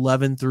weeks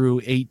 11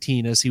 through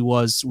 18 as he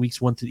was weeks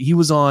 1 to. He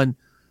was on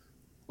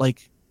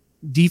like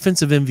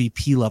defensive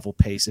MVP level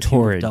pace. If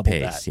Torrid double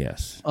pace, that.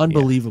 Yes,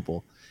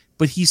 unbelievable.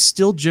 But he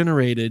still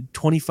generated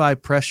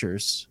 25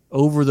 pressures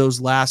over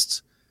those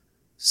last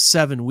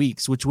 7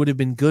 weeks, which would have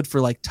been good for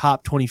like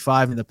top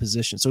 25 in the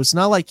position. So it's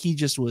not like he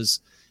just was,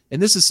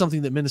 and this is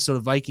something that Minnesota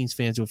Vikings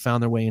fans who have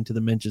found their way into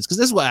the mentions, because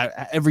this is why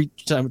every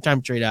time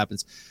trade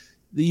happens,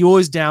 you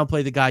always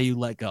downplay the guy you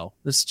let go.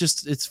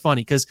 It's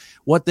funny, because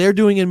what they're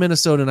doing in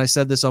Minnesota, and I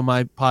said this on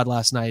my pod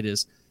last night,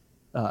 is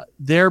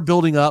they're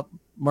building up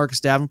Marcus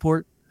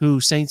Davenport,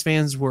 who Saints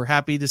fans were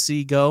happy to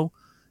see go.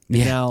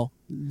 Yeah. Now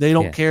they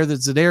don't care that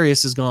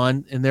Za'Darius is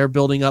gone, and they're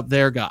building up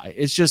their guy.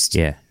 It's just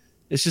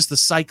the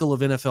cycle of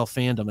NFL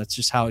fandom. That's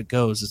just how it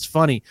goes. It's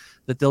funny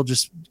that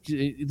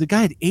the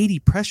guy had 80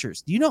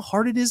 pressures. Do you know how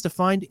hard it is to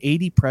find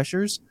 80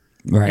 pressures?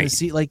 Right.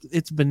 See, like,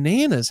 it's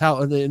bananas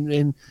how,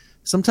 and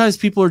sometimes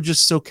people are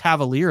just so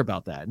cavalier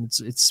about that. And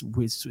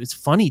it's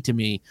funny to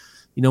me,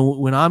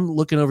 when I'm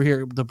looking over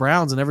here at the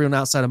Browns and everyone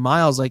outside of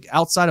Miles,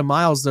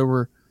 there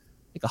were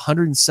like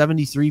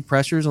 173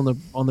 pressures on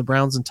the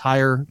Browns'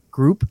 entire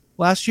group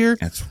last year.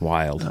 That's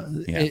wild.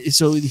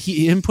 So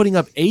him putting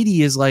up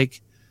 80 is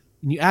like,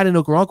 and you add in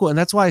Okoronkwo, and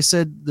that's why I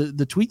said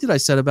the tweet that I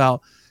said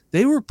about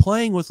they were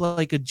playing with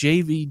like a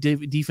JV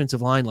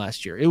defensive line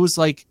last year. It was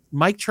like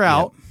Mike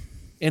Trout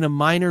and a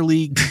minor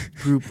league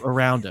group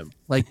around him.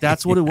 Like,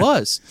 that's what it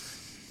was.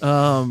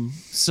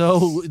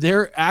 So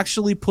they're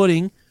actually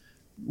putting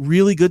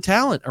really good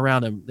talent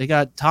around him. They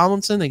got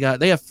Tomlinson.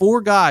 They have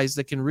 4 guys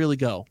that can really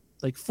go.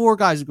 Like 4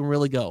 guys who can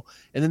really go.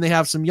 And then they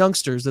have some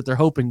youngsters that they're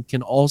hoping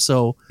can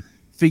also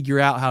figure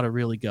out how to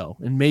really go.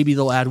 And maybe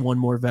they'll add one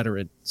more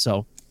veteran.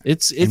 So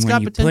it's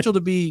got potential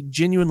to be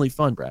genuinely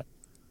fun, Brad.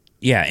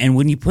 Yeah, and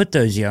when you put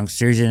those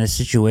youngsters in a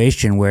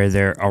situation where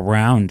they're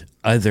around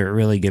other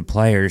really good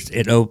players,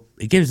 it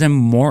gives them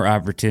more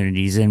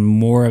opportunities and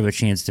more of a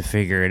chance to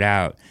figure it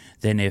out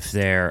than if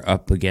they're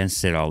up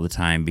against it all the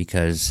time,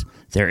 because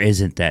there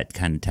isn't that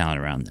kind of talent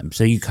around them.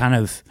 So you kind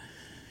of,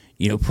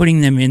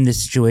 putting them in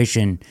this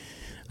situation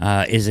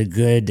is a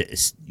good,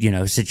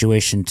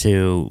 situation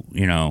to,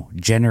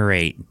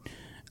 generate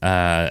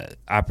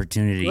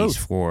opportunities growth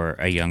for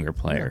a younger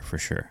player, for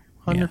sure.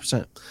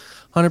 100%.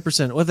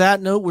 100%. With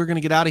that note, we're going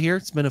to get out of here.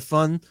 It's been a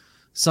fun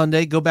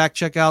Sunday. Go back,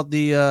 check out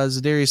the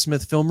Zadarius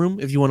Smith film room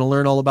if you want to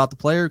learn all about the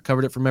player.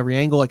 Covered it from every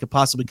angle I could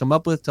possibly come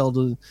up with,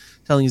 telling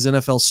his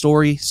NFL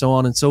story, so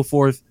on and so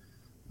forth,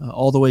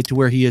 all the way to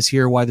where he is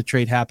here, why the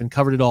trade happened.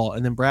 Covered it all.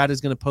 And then Brad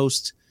is going to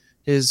post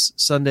his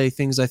Sunday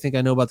things I think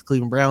I know about the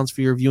Cleveland Browns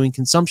for your viewing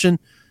consumption.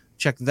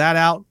 Check that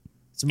out.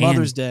 It's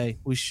Mother's Day.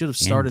 We should have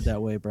started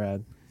that way,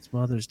 Brad. It's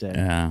Mother's Day.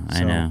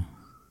 I know.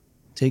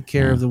 Take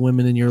care of the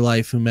women in your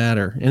life who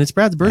matter. And it's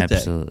Brad's birthday.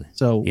 Absolutely.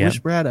 So wish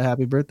Brad a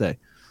happy birthday.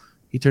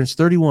 He turns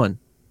 31.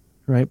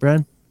 Right,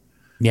 Brad?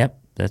 Yep.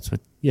 That's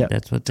what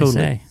they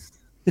say.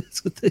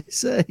 That's what they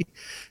say.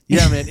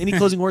 Yeah, man. Any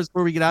closing words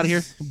before we get out of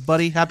here?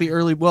 Buddy, happy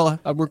early. Well,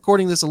 I'm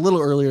recording this a little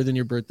earlier than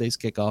your birthday's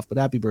kickoff, but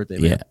happy birthday,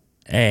 man. Yeah.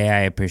 Hey, I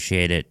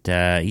appreciate it.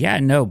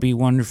 Be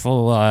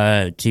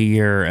wonderful to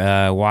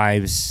your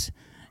wives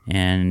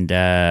and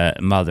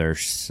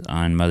mothers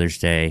on Mother's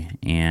Day.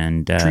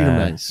 And treat them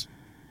nice.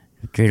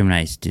 Treat them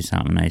nice. Do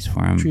something nice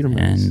for them. Treat them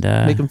nice.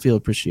 And make them feel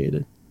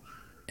appreciated.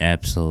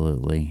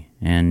 Absolutely.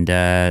 And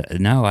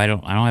no, I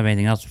don't have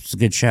anything else. It's a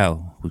good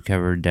show. We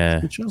covered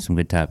some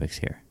good topics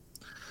here.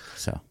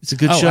 So it's a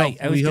good show.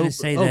 I was going to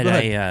say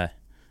that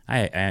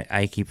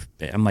I keep.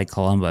 I'm like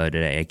Columbo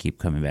today. I keep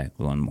coming back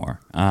with one more.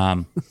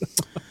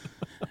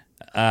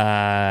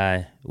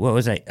 What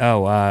was I?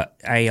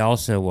 I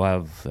also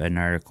have an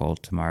article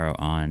tomorrow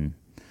on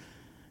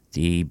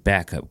the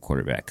backup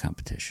quarterback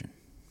competition.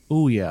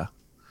 Oh yeah,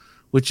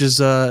 which is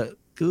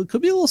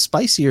could be a little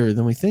spicier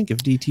than we think. If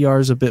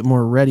DTR is a bit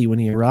more ready when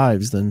he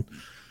arrives, then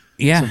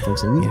he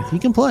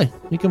can play.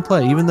 He can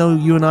play. Even though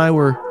you and I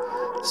were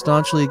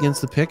staunchly against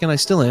the pick, and I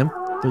still am.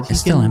 But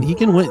he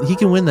can win. He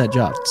can win that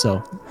job.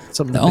 So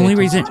something. The only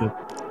reason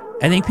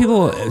I think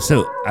people.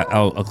 So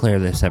I'll clear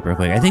this up real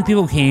quick. I think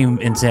people came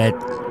and said,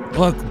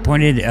 "Look,"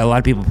 a lot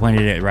of people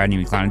pointed at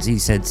Rodney McLeod. He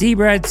said, "See,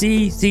 Brad,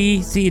 see,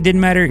 it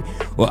didn't matter."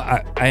 Well,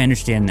 I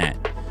understand that.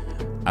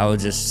 I will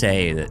just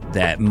say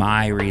that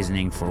my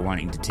reasoning for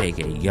wanting to take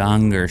a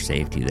younger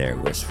safety there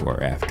was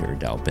for after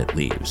Delpit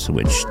leaves,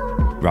 which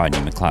Rodney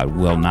McLeod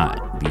will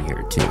not be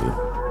here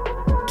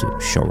to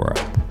shore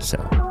up. So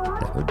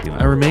that would be my.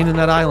 I remain in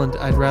that island.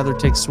 I'd rather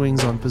take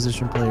swings on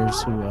position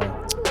players who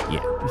you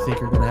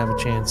think are going to have a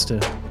chance to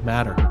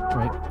matter,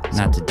 right?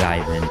 Not to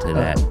dive into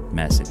that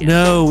mess again.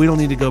 No, we don't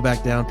need to go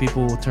back down.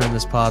 People will turn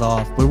this pod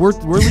off, but we're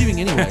leaving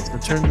anyway. So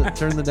turn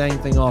the dang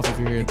thing off if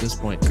you're here at this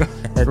point.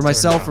 For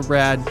myself, for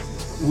Brad,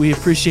 we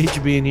appreciate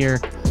you being here.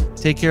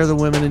 Take care of the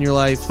women in your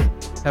life.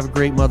 Have a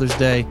great Mother's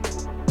Day,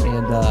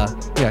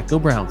 and go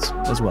Browns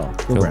as well.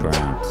 Go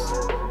Browns.